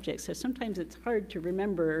this subject, so sometimes it's hard to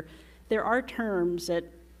remember. There are terms that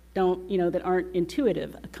that aren't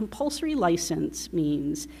intuitive. A compulsory license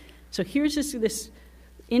means, so here's this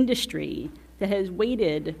industry that has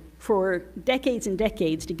waited for decades and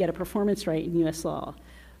decades to get a performance right in U.S. law.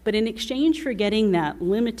 But in exchange for getting that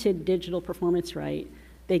limited digital performance right,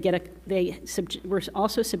 were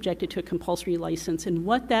also subjected to a compulsory license. And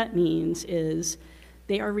what that means is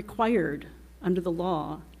they are required under the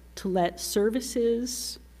law to let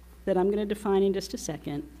services that I'm going to define in just a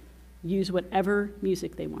second use whatever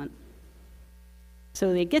music they want.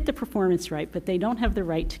 So they get the performance right, but they don't have the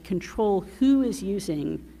right to control who is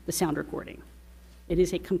using the sound recording. It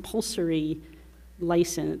is a compulsory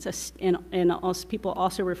license, and also, people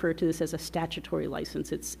also refer to this as a statutory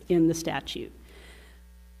license. It's in the statute.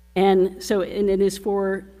 And it is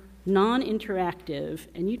for non-interactive,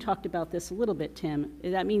 and you talked about this a little bit, Tim.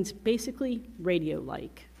 That means basically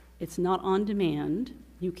radio-like. It's not on demand.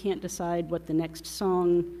 You can't decide what the next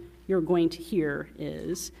song you're going to hear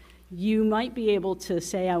is. You might be able to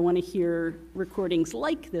say, I want to hear recordings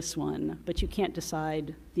like this one, but you can't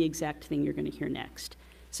decide the exact thing you're going to hear next.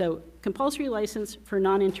 So compulsory license for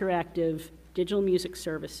non-interactive digital music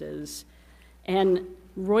services, and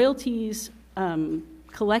royalties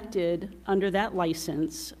collected under that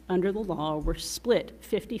license, under the law, were split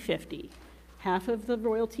 50-50. Half of the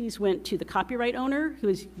royalties went to the copyright owner, who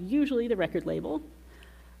is usually the record label,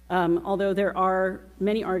 although there are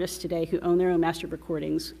many artists today who own their own master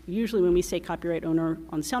recordings. Usually when we say copyright owner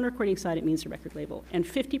on the sound recording side, it means the record label. And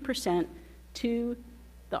 50% to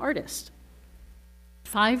the artist.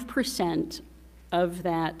 5% of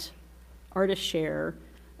that artist share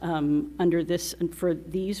under this, for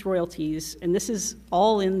these royalties, and this is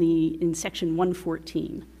all in Section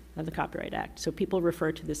 114 of the Copyright Act. So people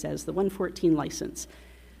refer to this as the 114 license.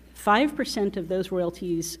 5% of those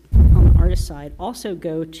royalties on the artist side also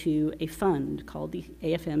go to a fund called the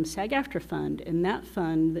AFM SAG-AFTRA Fund, and that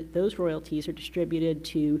fund, those royalties are distributed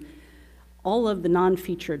to all of the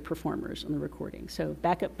non-featured performers on the recording, so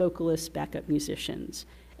backup vocalists, backup musicians.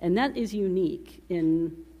 And that is unique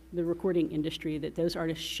in the recording industry, that those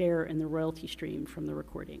artists share in the royalty stream from the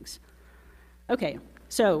recordings. Okay,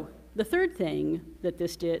 so the third thing that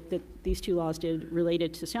these two laws did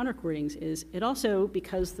related to sound recordings is it also,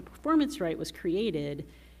 because the performance right was created,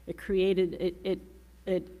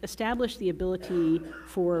 it established the ability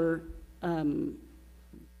for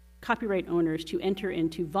copyright owners to enter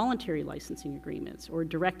into voluntary licensing agreements or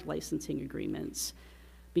direct licensing agreements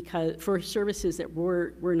for services that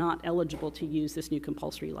were not eligible to use this new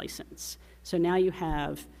compulsory license. So now you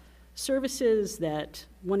have services that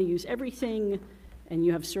want to use everything, and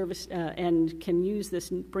you have service and can use this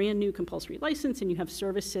brand new compulsory license, and you have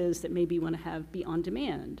services that maybe want to be on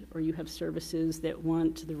demand, or you have services that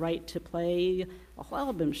want the right to play a whole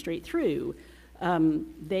album straight through.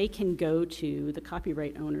 They can go to the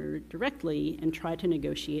copyright owner directly and try to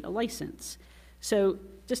negotiate a license. So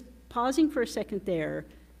just pausing for a second there,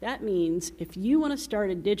 that means if you want to start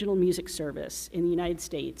a digital music service in the United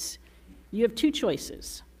States, you have two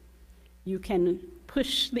choices. You can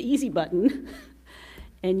push the easy button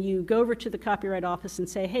and you go over to the Copyright Office and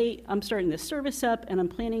say, hey, I'm starting this service up and I'm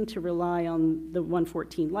planning to rely on the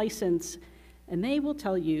 114 license, and they will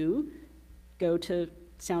tell you, go to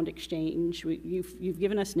Sound Exchange, you've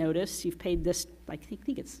given us notice, you've paid this, I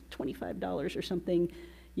think it's $25 or something,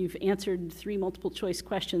 you've answered 3 multiple choice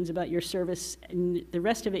questions about your service, and the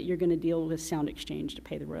rest of it you're going to deal with Sound Exchange to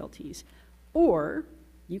pay the royalties. Or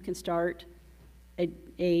you can start an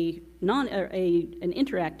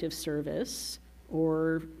interactive service,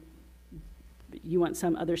 or you want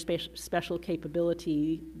some other special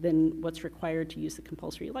capability than what's required to use the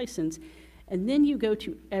compulsory license, and then you go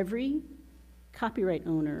to every copyright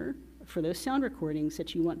owner for those sound recordings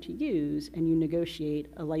that you want to use, and you negotiate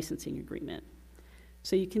a licensing agreement.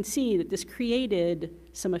 So you can see that this created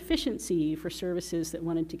some efficiency for services that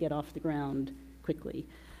wanted to get off the ground quickly.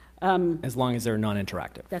 As long as they're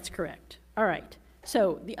non-interactive. That's correct. All right.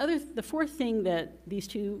 So the fourth thing that these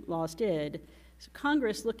two laws did is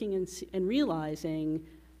Congress looking and realizing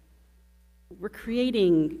we're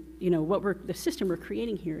creating, the system we're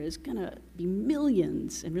creating here is going to be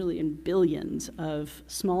millions and really in billions of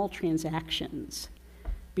small transactions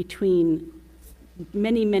between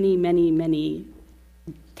many, many, many, many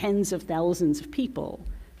tens of thousands of people.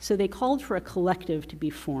 So they called for a collective to be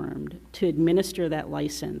formed to administer that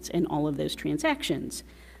license and all of those transactions.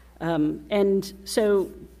 And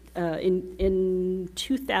so in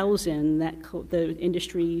 2000, the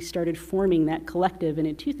industry started forming that collective, and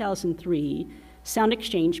in 2003, Sound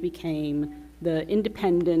Exchange became the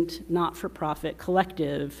independent, not-for-profit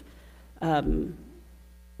collective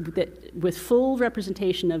with full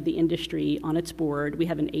representation of the industry on its board. We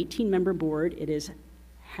have an 18-member board. It is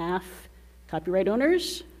half copyright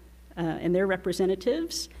owners and their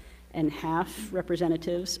representatives, and half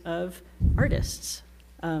representatives of artists,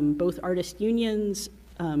 both artist unions.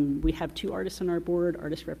 We have 2 artists on our board,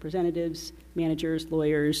 artist representatives, managers,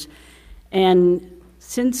 lawyers. And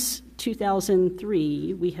since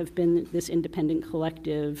 2003, we have been this independent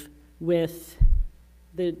collective with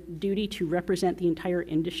the duty to represent the entire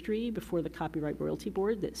industry before the Copyright Royalty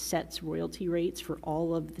Board that sets royalty rates for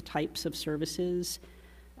all of the types of services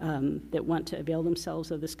that want to avail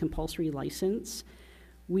themselves of this compulsory license.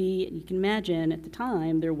 You can imagine at the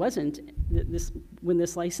time, there wasn't, when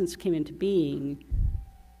this license came into being,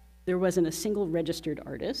 there wasn't a single registered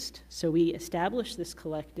artist. So we established this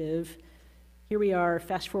collective. Here we are,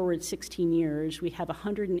 fast forward 16 years, we have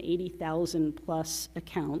 180,000 plus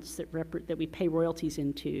accounts that we pay royalties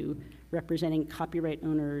into, representing copyright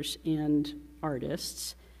owners and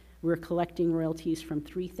artists. We're collecting royalties from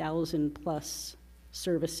 3,000 plus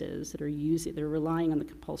services that are relying on the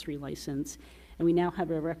compulsory license. And we now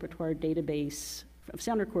have a repertoire database of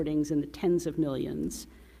sound recordings in the tens of millions.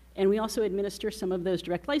 And we also administer some of those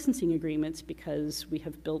direct licensing agreements because we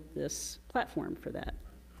have built this platform for that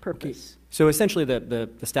purpose. Okay. So essentially the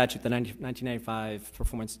statute, the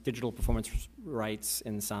 1995 Digital Performance Rights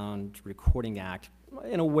in Sound Recording Act,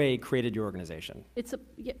 in a way created your organization.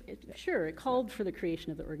 Sure, it called for the creation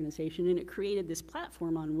of the organization, and it created this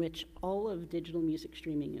platform on which all of digital music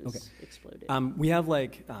streaming is exploded. We have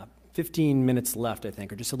 15 minutes left, I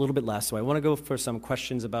think, or just a little bit less. So I want to go for some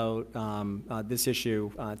questions about this issue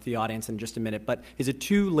to the audience in just a minute. But is it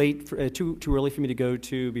too late, too early for me to go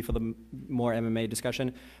to, before the more MMA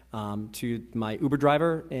discussion, to my Uber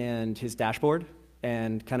driver and his dashboard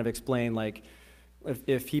and kind of explain,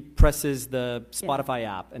 if he presses the Spotify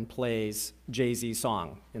app and plays Jay-Z's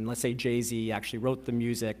song, and let's say Jay-Z actually wrote the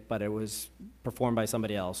music, but it was performed by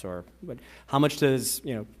somebody else, how much does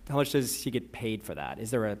he get paid for that?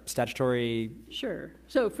 Is there a statutory? Sure.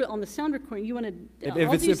 So on the sound recording, you want to?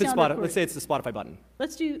 If it's Spotify, let's say it's the Spotify button.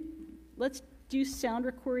 Let's do sound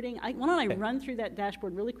recording. Why don't I run through that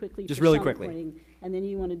dashboard really quickly? Just really quickly. And then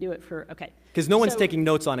you want to do it for, okay. Because no one's taking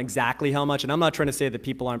notes on exactly how much, and I'm not trying to say that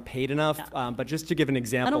people aren't paid enough, but just to give an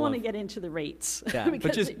example. I don't want to get into the rates. Yeah, because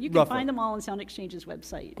but just you can roughly find them all on Sound Exchange's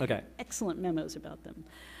website. Okay. Excellent memos about them.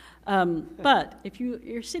 But if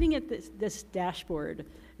you're sitting at this dashboard,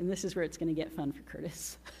 and this is where it's going to get fun for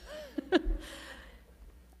Curtis.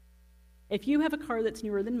 If you have a car that's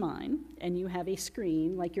newer than mine, and you have a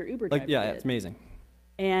screen like your Uber driver did, it's amazing.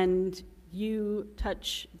 And you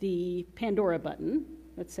touch the Pandora button,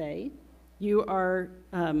 let's say, you are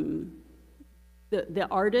the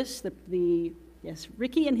artist,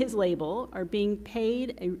 Ricky and his label are being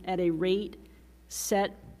paid at a rate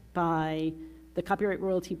set by the Copyright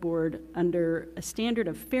Royalty Board under a standard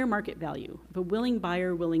of fair market value, of a willing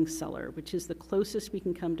buyer, willing seller, which is the closest we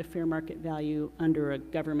can come to fair market value under a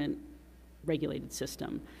government regulated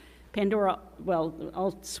system. Pandora,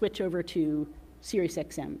 I'll switch over to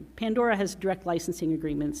SiriusXM. Pandora has direct licensing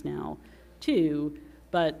agreements now, too,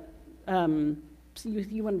 but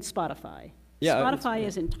you wanted Spotify. Yeah, Spotify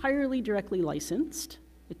is entirely directly licensed.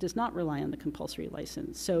 It does not rely on the compulsory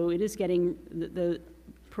license. So it is getting, the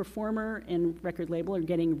performer and record label are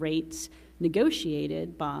getting rates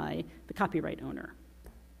negotiated by the copyright owner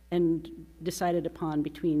and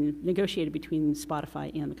negotiated between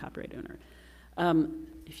Spotify and the copyright owner.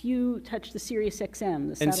 If you touch the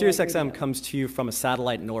SiriusXM, and SiriusXM comes to you from a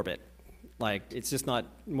satellite in orbit. It's just not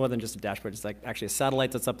more than just a dashboard. It's actually a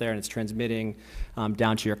satellite that's up there, and it's transmitting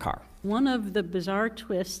down to your car. One of the bizarre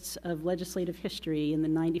twists of legislative history in the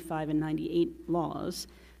 95 and 98 laws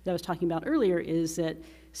that I was talking about earlier is that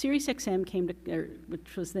SiriusXM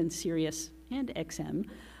which was then Sirius and XM,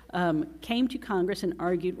 came to Congress and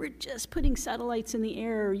argued, we're just putting satellites in the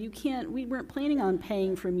air. We weren't planning on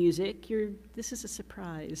paying for music. This is a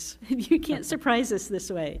surprise. You can't surprise us this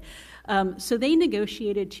way. So they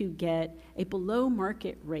negotiated to get a below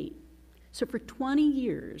market rate. So for 20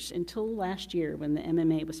 years, until last year when the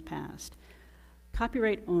MMA was passed,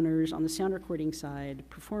 copyright owners on the sound recording side,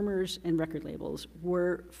 performers and record labels,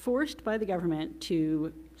 were forced by the government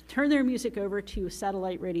to turn their music over to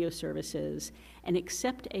satellite radio services and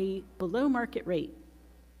accept a below market rate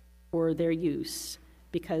for their use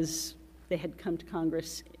because they had come to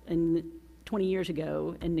Congress 20 years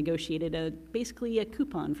ago and negotiated basically a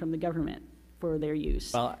coupon from the government for their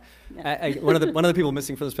use. Well, one of the people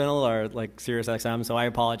missing from this panel are like SiriusXM, so I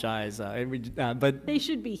apologize. But they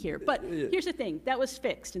should be here. But here's the thing: that was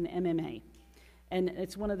fixed in the MMA, and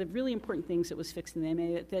it's one of the really important things that was fixed in the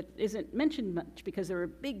MMA that isn't mentioned much because there were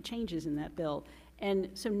big changes in that bill. And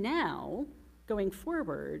so now, going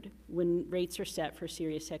forward, when rates are set for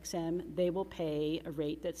SiriusXM, they will pay a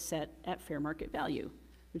rate that's set at fair market value,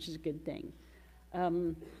 which is a good thing.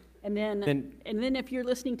 And then if you're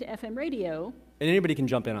listening to FM radio, and anybody can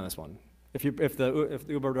jump in on this one. If the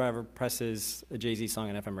Uber driver presses a Jay-Z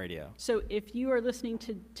song on FM radio. So if you are listening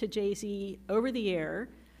to Jay-Z over the air,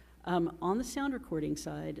 on the sound recording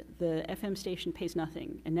side, the FM station pays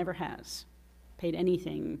nothing and never has paid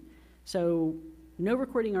anything. So no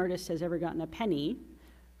recording artist has ever gotten a penny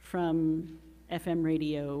from FM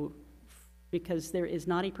radio because there is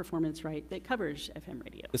not a performance right that covers FM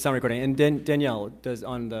radio. The sound recording. And Danielle, does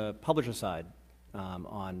on the publisher side,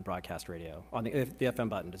 on broadcast radio, on the FM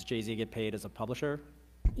button, does Jay-Z get paid as a publisher?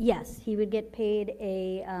 Yes, he would get paid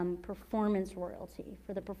a performance royalty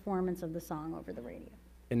for the performance of the song over the radio.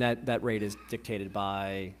 And that rate is dictated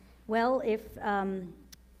by? Well, if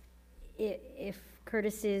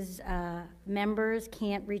Curtis's members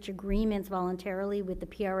can't reach agreements voluntarily with the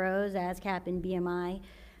PROs, ASCAP and BMI,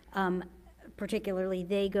 particularly,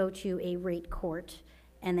 they go to a rate court,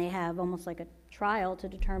 and they have almost like a trial to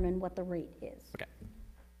determine what the rate is. Okay.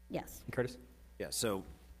 Yes. Curtis? Yeah, so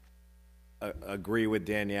agree with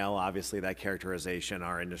Danielle. Obviously, that characterization,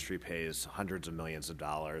 our industry pays hundreds of millions of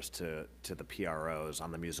dollars to the PROs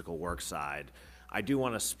on the musical work side. I do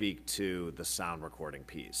want to speak to the sound recording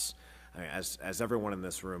piece. I mean, as everyone in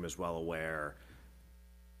this room is well aware,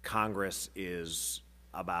 Congress is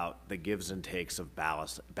about the gives and takes of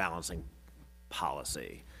balancing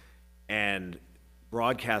policy. And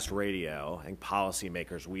broadcast radio and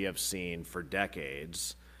policymakers we have seen for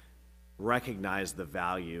decades recognize the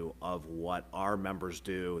value of what our members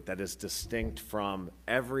do that is distinct from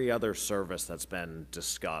every other service that's been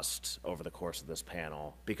discussed over the course of this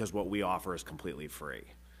panel, because what we offer is completely free.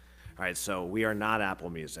 All right, so we are not Apple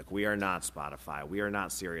Music, we are not Spotify, we are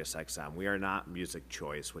not SiriusXM, we are not Music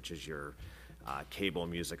Choice, which is your cable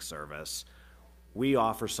music service. We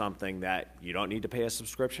offer something that you don't need to pay a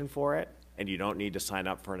subscription for it, and you don't need to sign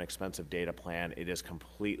up for an expensive data plan. It is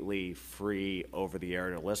completely free over the air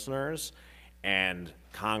to listeners, and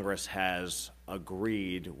Congress has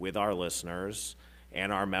agreed with our listeners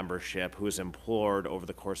and our membership, who has implored over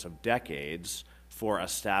the course of decades for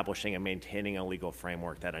establishing and maintaining a legal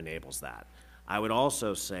framework that enables that. I would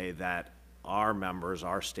also say that our members,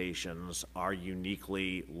 our stations, are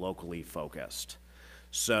uniquely locally focused.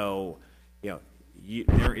 So,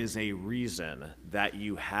 there is a reason that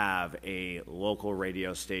you have a local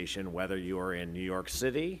radio station, whether you are in New York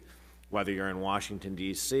City, whether you're in Washington,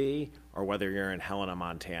 D.C., or whether you're in Helena,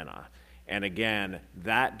 Montana. And again,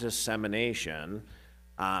 that dissemination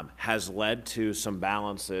has led to some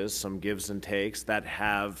balances, some gives and takes that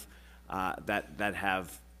have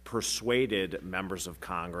persuaded members of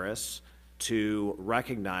Congress to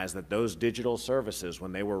recognize that those digital services,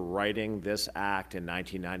 when they were writing this act in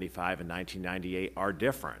 1995 and 1998, are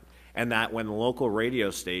different. And that when local radio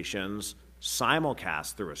stations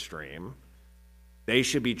simulcast through a stream, they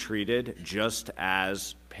should be treated just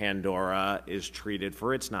as Pandora is treated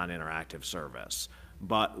for its non-interactive service.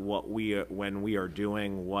 But when we are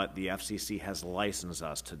doing what the FCC has licensed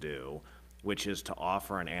us to do, which is to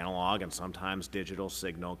offer an analog and sometimes digital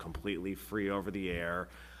signal completely free over the air,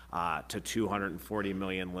 to 240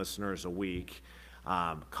 million listeners a week,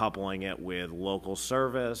 coupling it with local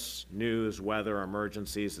service, news, weather,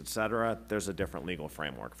 emergencies, et cetera, there's a different legal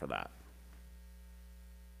framework for that.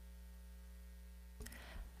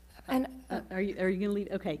 And are you going to leave?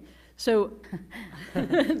 Okay, so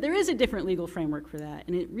there is a different legal framework for that,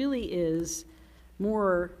 and it really is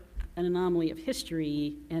more an anomaly of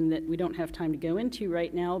history, and that we don't have time to go into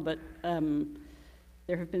right now, but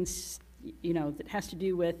there have been that has to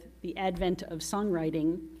do with the advent of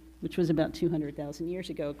songwriting which was about 200,000 years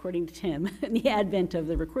ago, according to Tim, and the advent of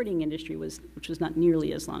the recording industry which was not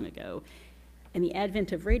nearly as long ago, and the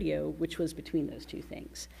advent of radio, which was between those two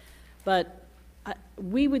things. But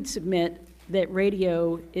we would submit that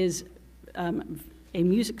radio is a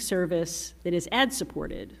music service that is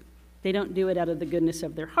ad-supported. They don't do it out of the goodness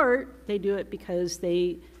of their heart. They do it because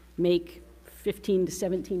they make $15 to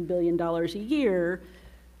 $17 billion a year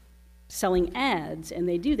selling ads, and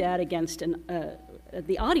they do that against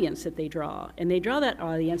the audience that they draw. And they draw that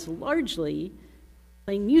audience largely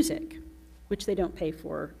playing music, which they don't pay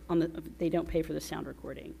for they don't pay for the sound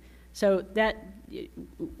recording. So that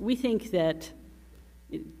we think that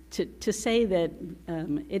to say that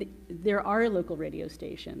there are local radio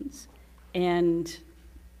stations, and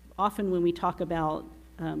often when we talk about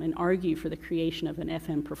and argue for the creation of an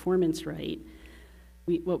FM performance right,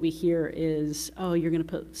 what we hear is, oh, you're going to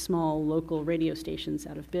put small local radio stations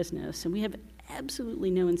out of business, and we have absolutely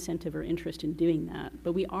no incentive or interest in doing that,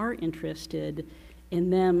 but we are interested in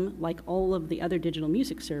them, like all of the other digital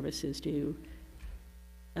music services do,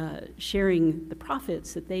 sharing the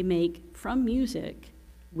profits that they make from music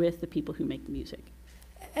with the people who make the music.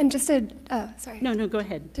 And just to, sorry. No, go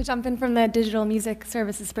ahead. To jump in from the digital music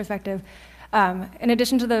services perspective, in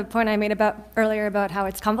addition to the point I made earlier about how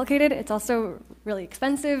it's complicated, it's also really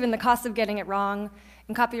expensive, and the cost of getting it wrong.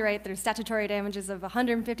 In copyright, there's statutory damages of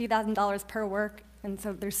 $150,000 per work, and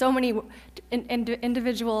so there's so many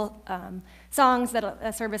individual songs that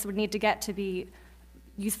a service would need to get to be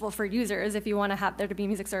useful for users. If you want to have there to be a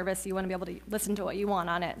music service, you want to be able to listen to what you want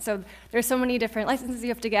on it. So there's so many different licenses you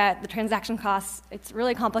have to get, the transaction costs. It's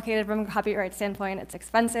really complicated from a copyright standpoint. It's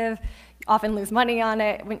expensive. You often lose money on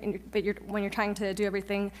it, when you're trying to do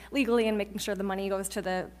everything legally and making sure the money goes to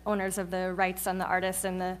the owners of the rights and the artists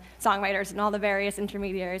and the songwriters and all the various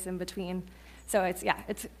intermediaries in between. So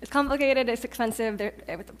it's complicated, it's expensive.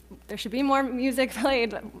 There should be more music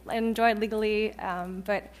played and enjoyed legally,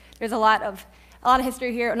 but there's a lot of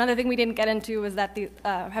history here. Another thing we didn't get into was that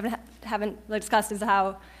haven't really discussed is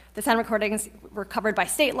how the sound recordings were covered by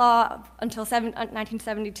state law until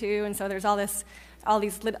 1972, and so there's all this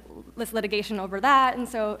litigation over that, and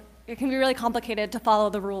so it can be really complicated to follow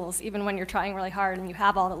the rules, even when you're trying really hard and you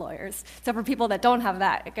have all the lawyers. So for people that don't have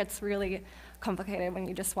that, it gets really complicated when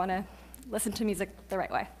you just want to listen to music the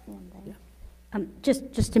right way.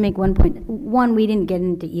 Just to make one point. One, we didn't get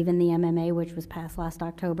into even the MMA, which was passed last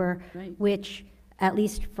October, right, which, at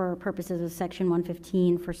least for purposes of Section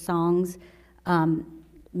 115 for songs,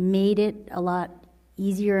 made it a lot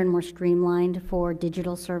easier and more streamlined for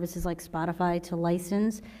digital services like Spotify to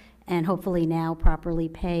license and hopefully now properly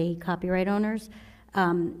pay copyright owners.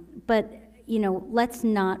 But, let's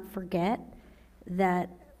not forget that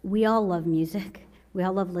we all love music. We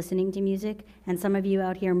all love listening to music, and some of you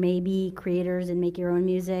out here may be creators and make your own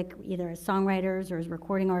music, either as songwriters or as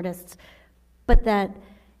recording artists, but that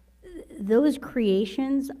those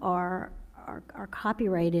creations are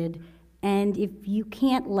copyrighted, and if you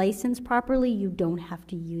can't license properly, you don't have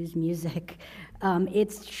to use music.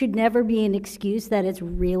 It should never be an excuse that it's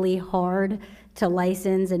really hard to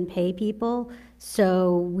license and pay people,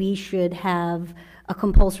 so we should have a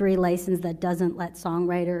compulsory license that doesn't let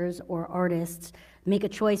songwriters or artists make a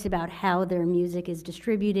choice about how their music is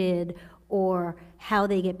distributed or how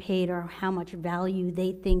they get paid or how much value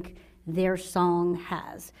they think their song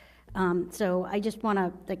has. So I just want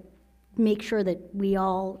to make sure that we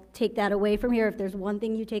all take that away from here. If there's one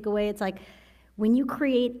thing you take away, it's like when you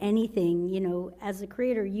create anything, as a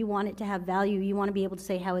creator, you want it to have value. You want to be able to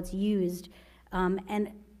say how it's used.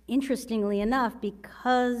 And interestingly enough,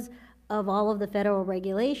 because of all of the federal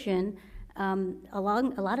regulation, a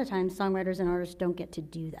lot of times songwriters and artists don't get to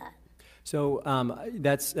do that. So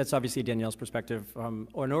that's obviously Danielle's perspective,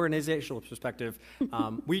 or an organizational perspective.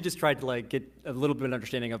 We just tried to get a little bit of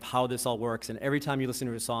understanding of how this all works. And every time you listen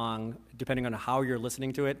to a song, depending on how you're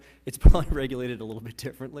listening to it, it's probably regulated a little bit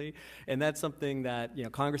differently. And that's something that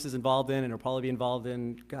Congress is involved in and will probably be involved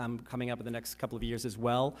in coming up in the next couple of years as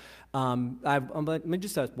well. Let me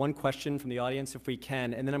just ask one question from the audience if we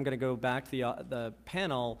can, and then I'm going to go back to the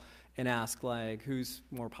panel and ask, who's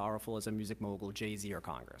more powerful as a music mogul, Jay-Z or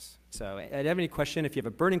Congress? So if you have any question, if you have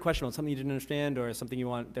a burning question on something you didn't understand or something you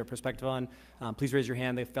want their perspective on, please raise your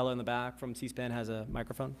hand. The fellow in the back from C-SPAN has a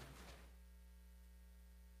microphone.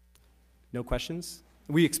 No questions?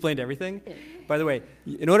 We explained everything. By the way,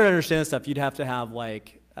 in order to understand this stuff, you'd have to have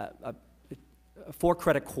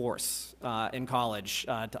 4-credit course in college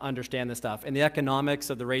to understand this stuff. And the economics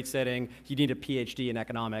of the rate setting, you need a PhD in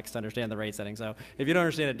economics to understand the rate setting. So if you don't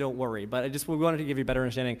understand it, don't worry. But we wanted to give you a better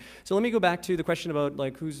understanding. So let me go back to the question about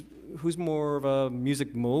like who's more of a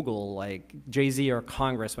music mogul, like Jay-Z or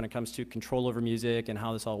Congress, when it comes to control over music and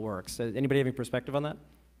how this all works. Anybody have any perspective on that?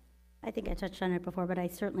 I think I touched on it before, but I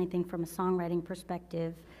certainly think from a songwriting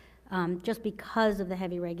perspective, just because of the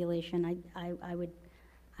heavy regulation, I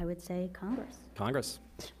would say Congress. Congress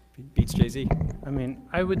beats Jay-Z. I mean,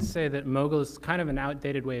 I would say that mogul is kind of an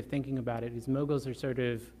outdated way of thinking about it. These moguls are sort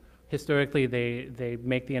of, historically, they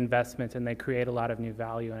make the investments and they create a lot of new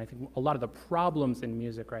value. And I think a lot of the problems in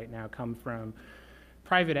music right now come from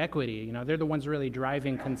private equity. You know, they're the ones really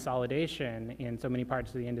driving consolidation in so many parts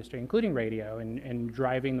of the industry, including radio, and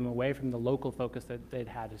driving them away from the local focus that they'd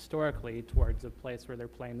had historically towards a place where they're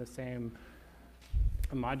playing the same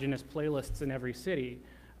homogenous playlists in every city.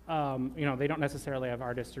 You know, they don't necessarily have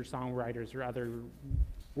artists or songwriters or other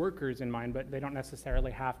workers in mind, but they don't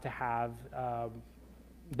necessarily have to have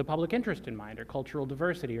the public interest in mind, or cultural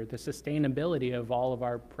diversity, or the sustainability of all of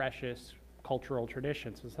our precious cultural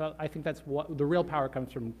traditions. So I think that's what the real power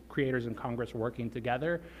comes from: creators in Congress working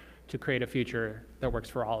together to create a future that works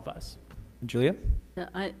for all of us. Julia? Yeah,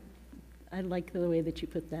 I like the way that you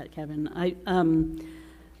put that, Kevin.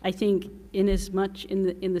 I think in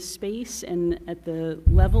the space and at the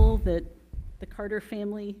level that the Carter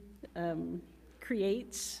family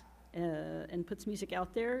creates and puts music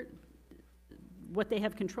out there, what they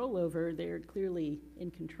have control over, they're clearly in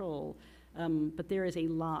control. But there is a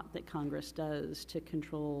lot that Congress does to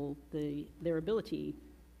control their ability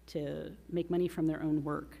to make money from their own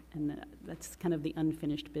work, and that's kind of the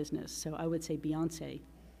unfinished business. So I would say Beyonce.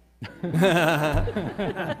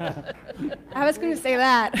 I was going to say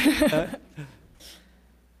that.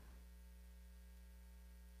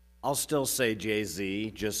 I'll still say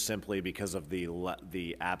Jay-Z, just simply because of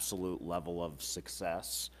the absolute level of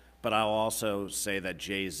success. But I'll also say that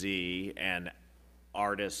Jay-Z and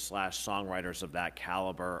artists/songwriters of that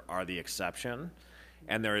caliber are the exception.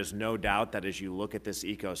 And there is no doubt that as you look at this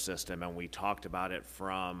ecosystem, and we talked about it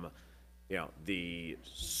from, you know, the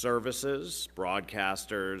services,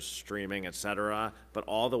 broadcasters, streaming, et cetera, but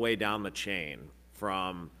all the way down the chain,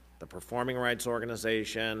 from the performing rights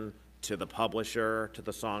organization to the publisher to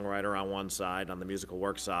the songwriter on one side, on the musical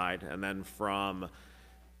work side, and then from,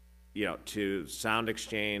 you know, to Sound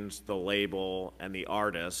Exchange, the label, and the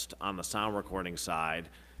artist on the sound recording side,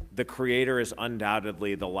 the creator is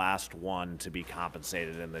undoubtedly the last one to be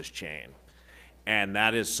compensated in this chain. And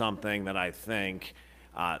that is something that I think,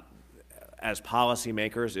 as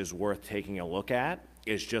policymakers, is worth taking a look at.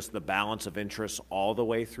 Is just the balance of interests all the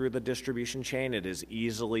way through the distribution chain. It is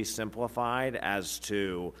easily simplified as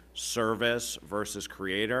to service versus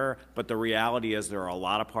creator, but the reality is there are a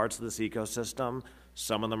lot of parts of this ecosystem.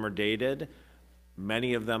 Some of them are dated.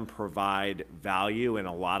 Many of them provide value in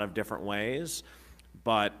a lot of different ways,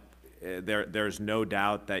 but there's no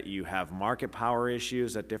doubt that you have market power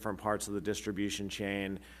issues at different parts of the distribution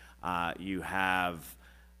chain. You have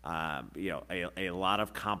a lot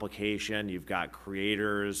of complication. You've got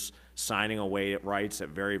creators signing away at rights at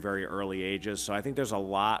very, very early ages. So I think there's a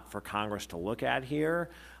lot for Congress to look at here.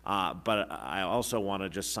 But I also want to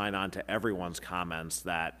just sign on to everyone's comments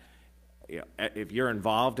that, you know, if you're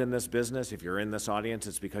involved in this business, if you're in this audience,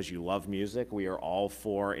 it's because you love music. We are all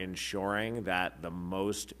for ensuring that the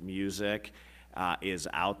most music is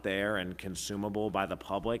out there and consumable by the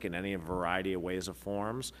public in any variety of ways or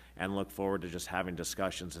forms, and look forward to just having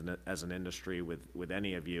discussions as an industry with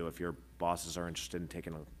any of you if your bosses are interested in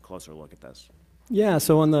taking a closer look at this. Yeah.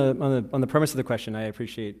 So on the premise of the question, I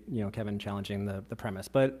appreciate, you know, Kevin challenging the premise.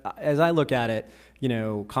 But as I look at it, you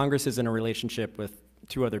know, Congress is in a relationship with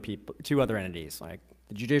two other entities, like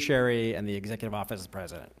the judiciary and the executive office of the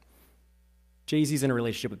president. Jay-Z's in a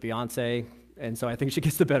relationship with Beyonce, and so I think she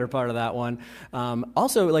gets the better part of that one.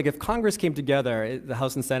 Also, like if Congress came together, the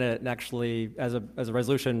House and Senate, and actually, as a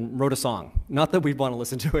resolution, wrote a song. Not that we'd want to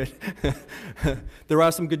listen to it. There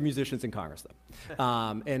are some good musicians in Congress,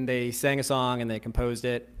 though. And they sang a song and they composed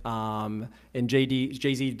it. And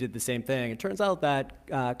Jay-Z did the same thing. It turns out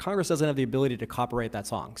that Congress doesn't have the ability to copyright that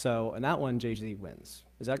song. So in that one, Jay-Z wins.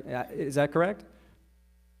 Is that correct?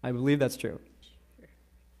 I believe that's true.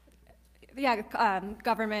 Yeah,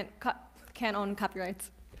 government can't own copyrights.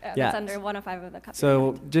 Yeah. That's under 105 of the Copyright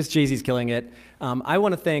So Act. just Jay-Z's killing it. I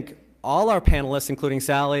want to thank all our panelists, including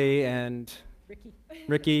Sally and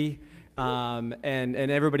Ricky, and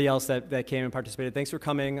everybody else that came and participated. Thanks for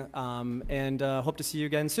coming, and hope to see you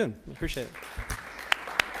again soon. Appreciate it.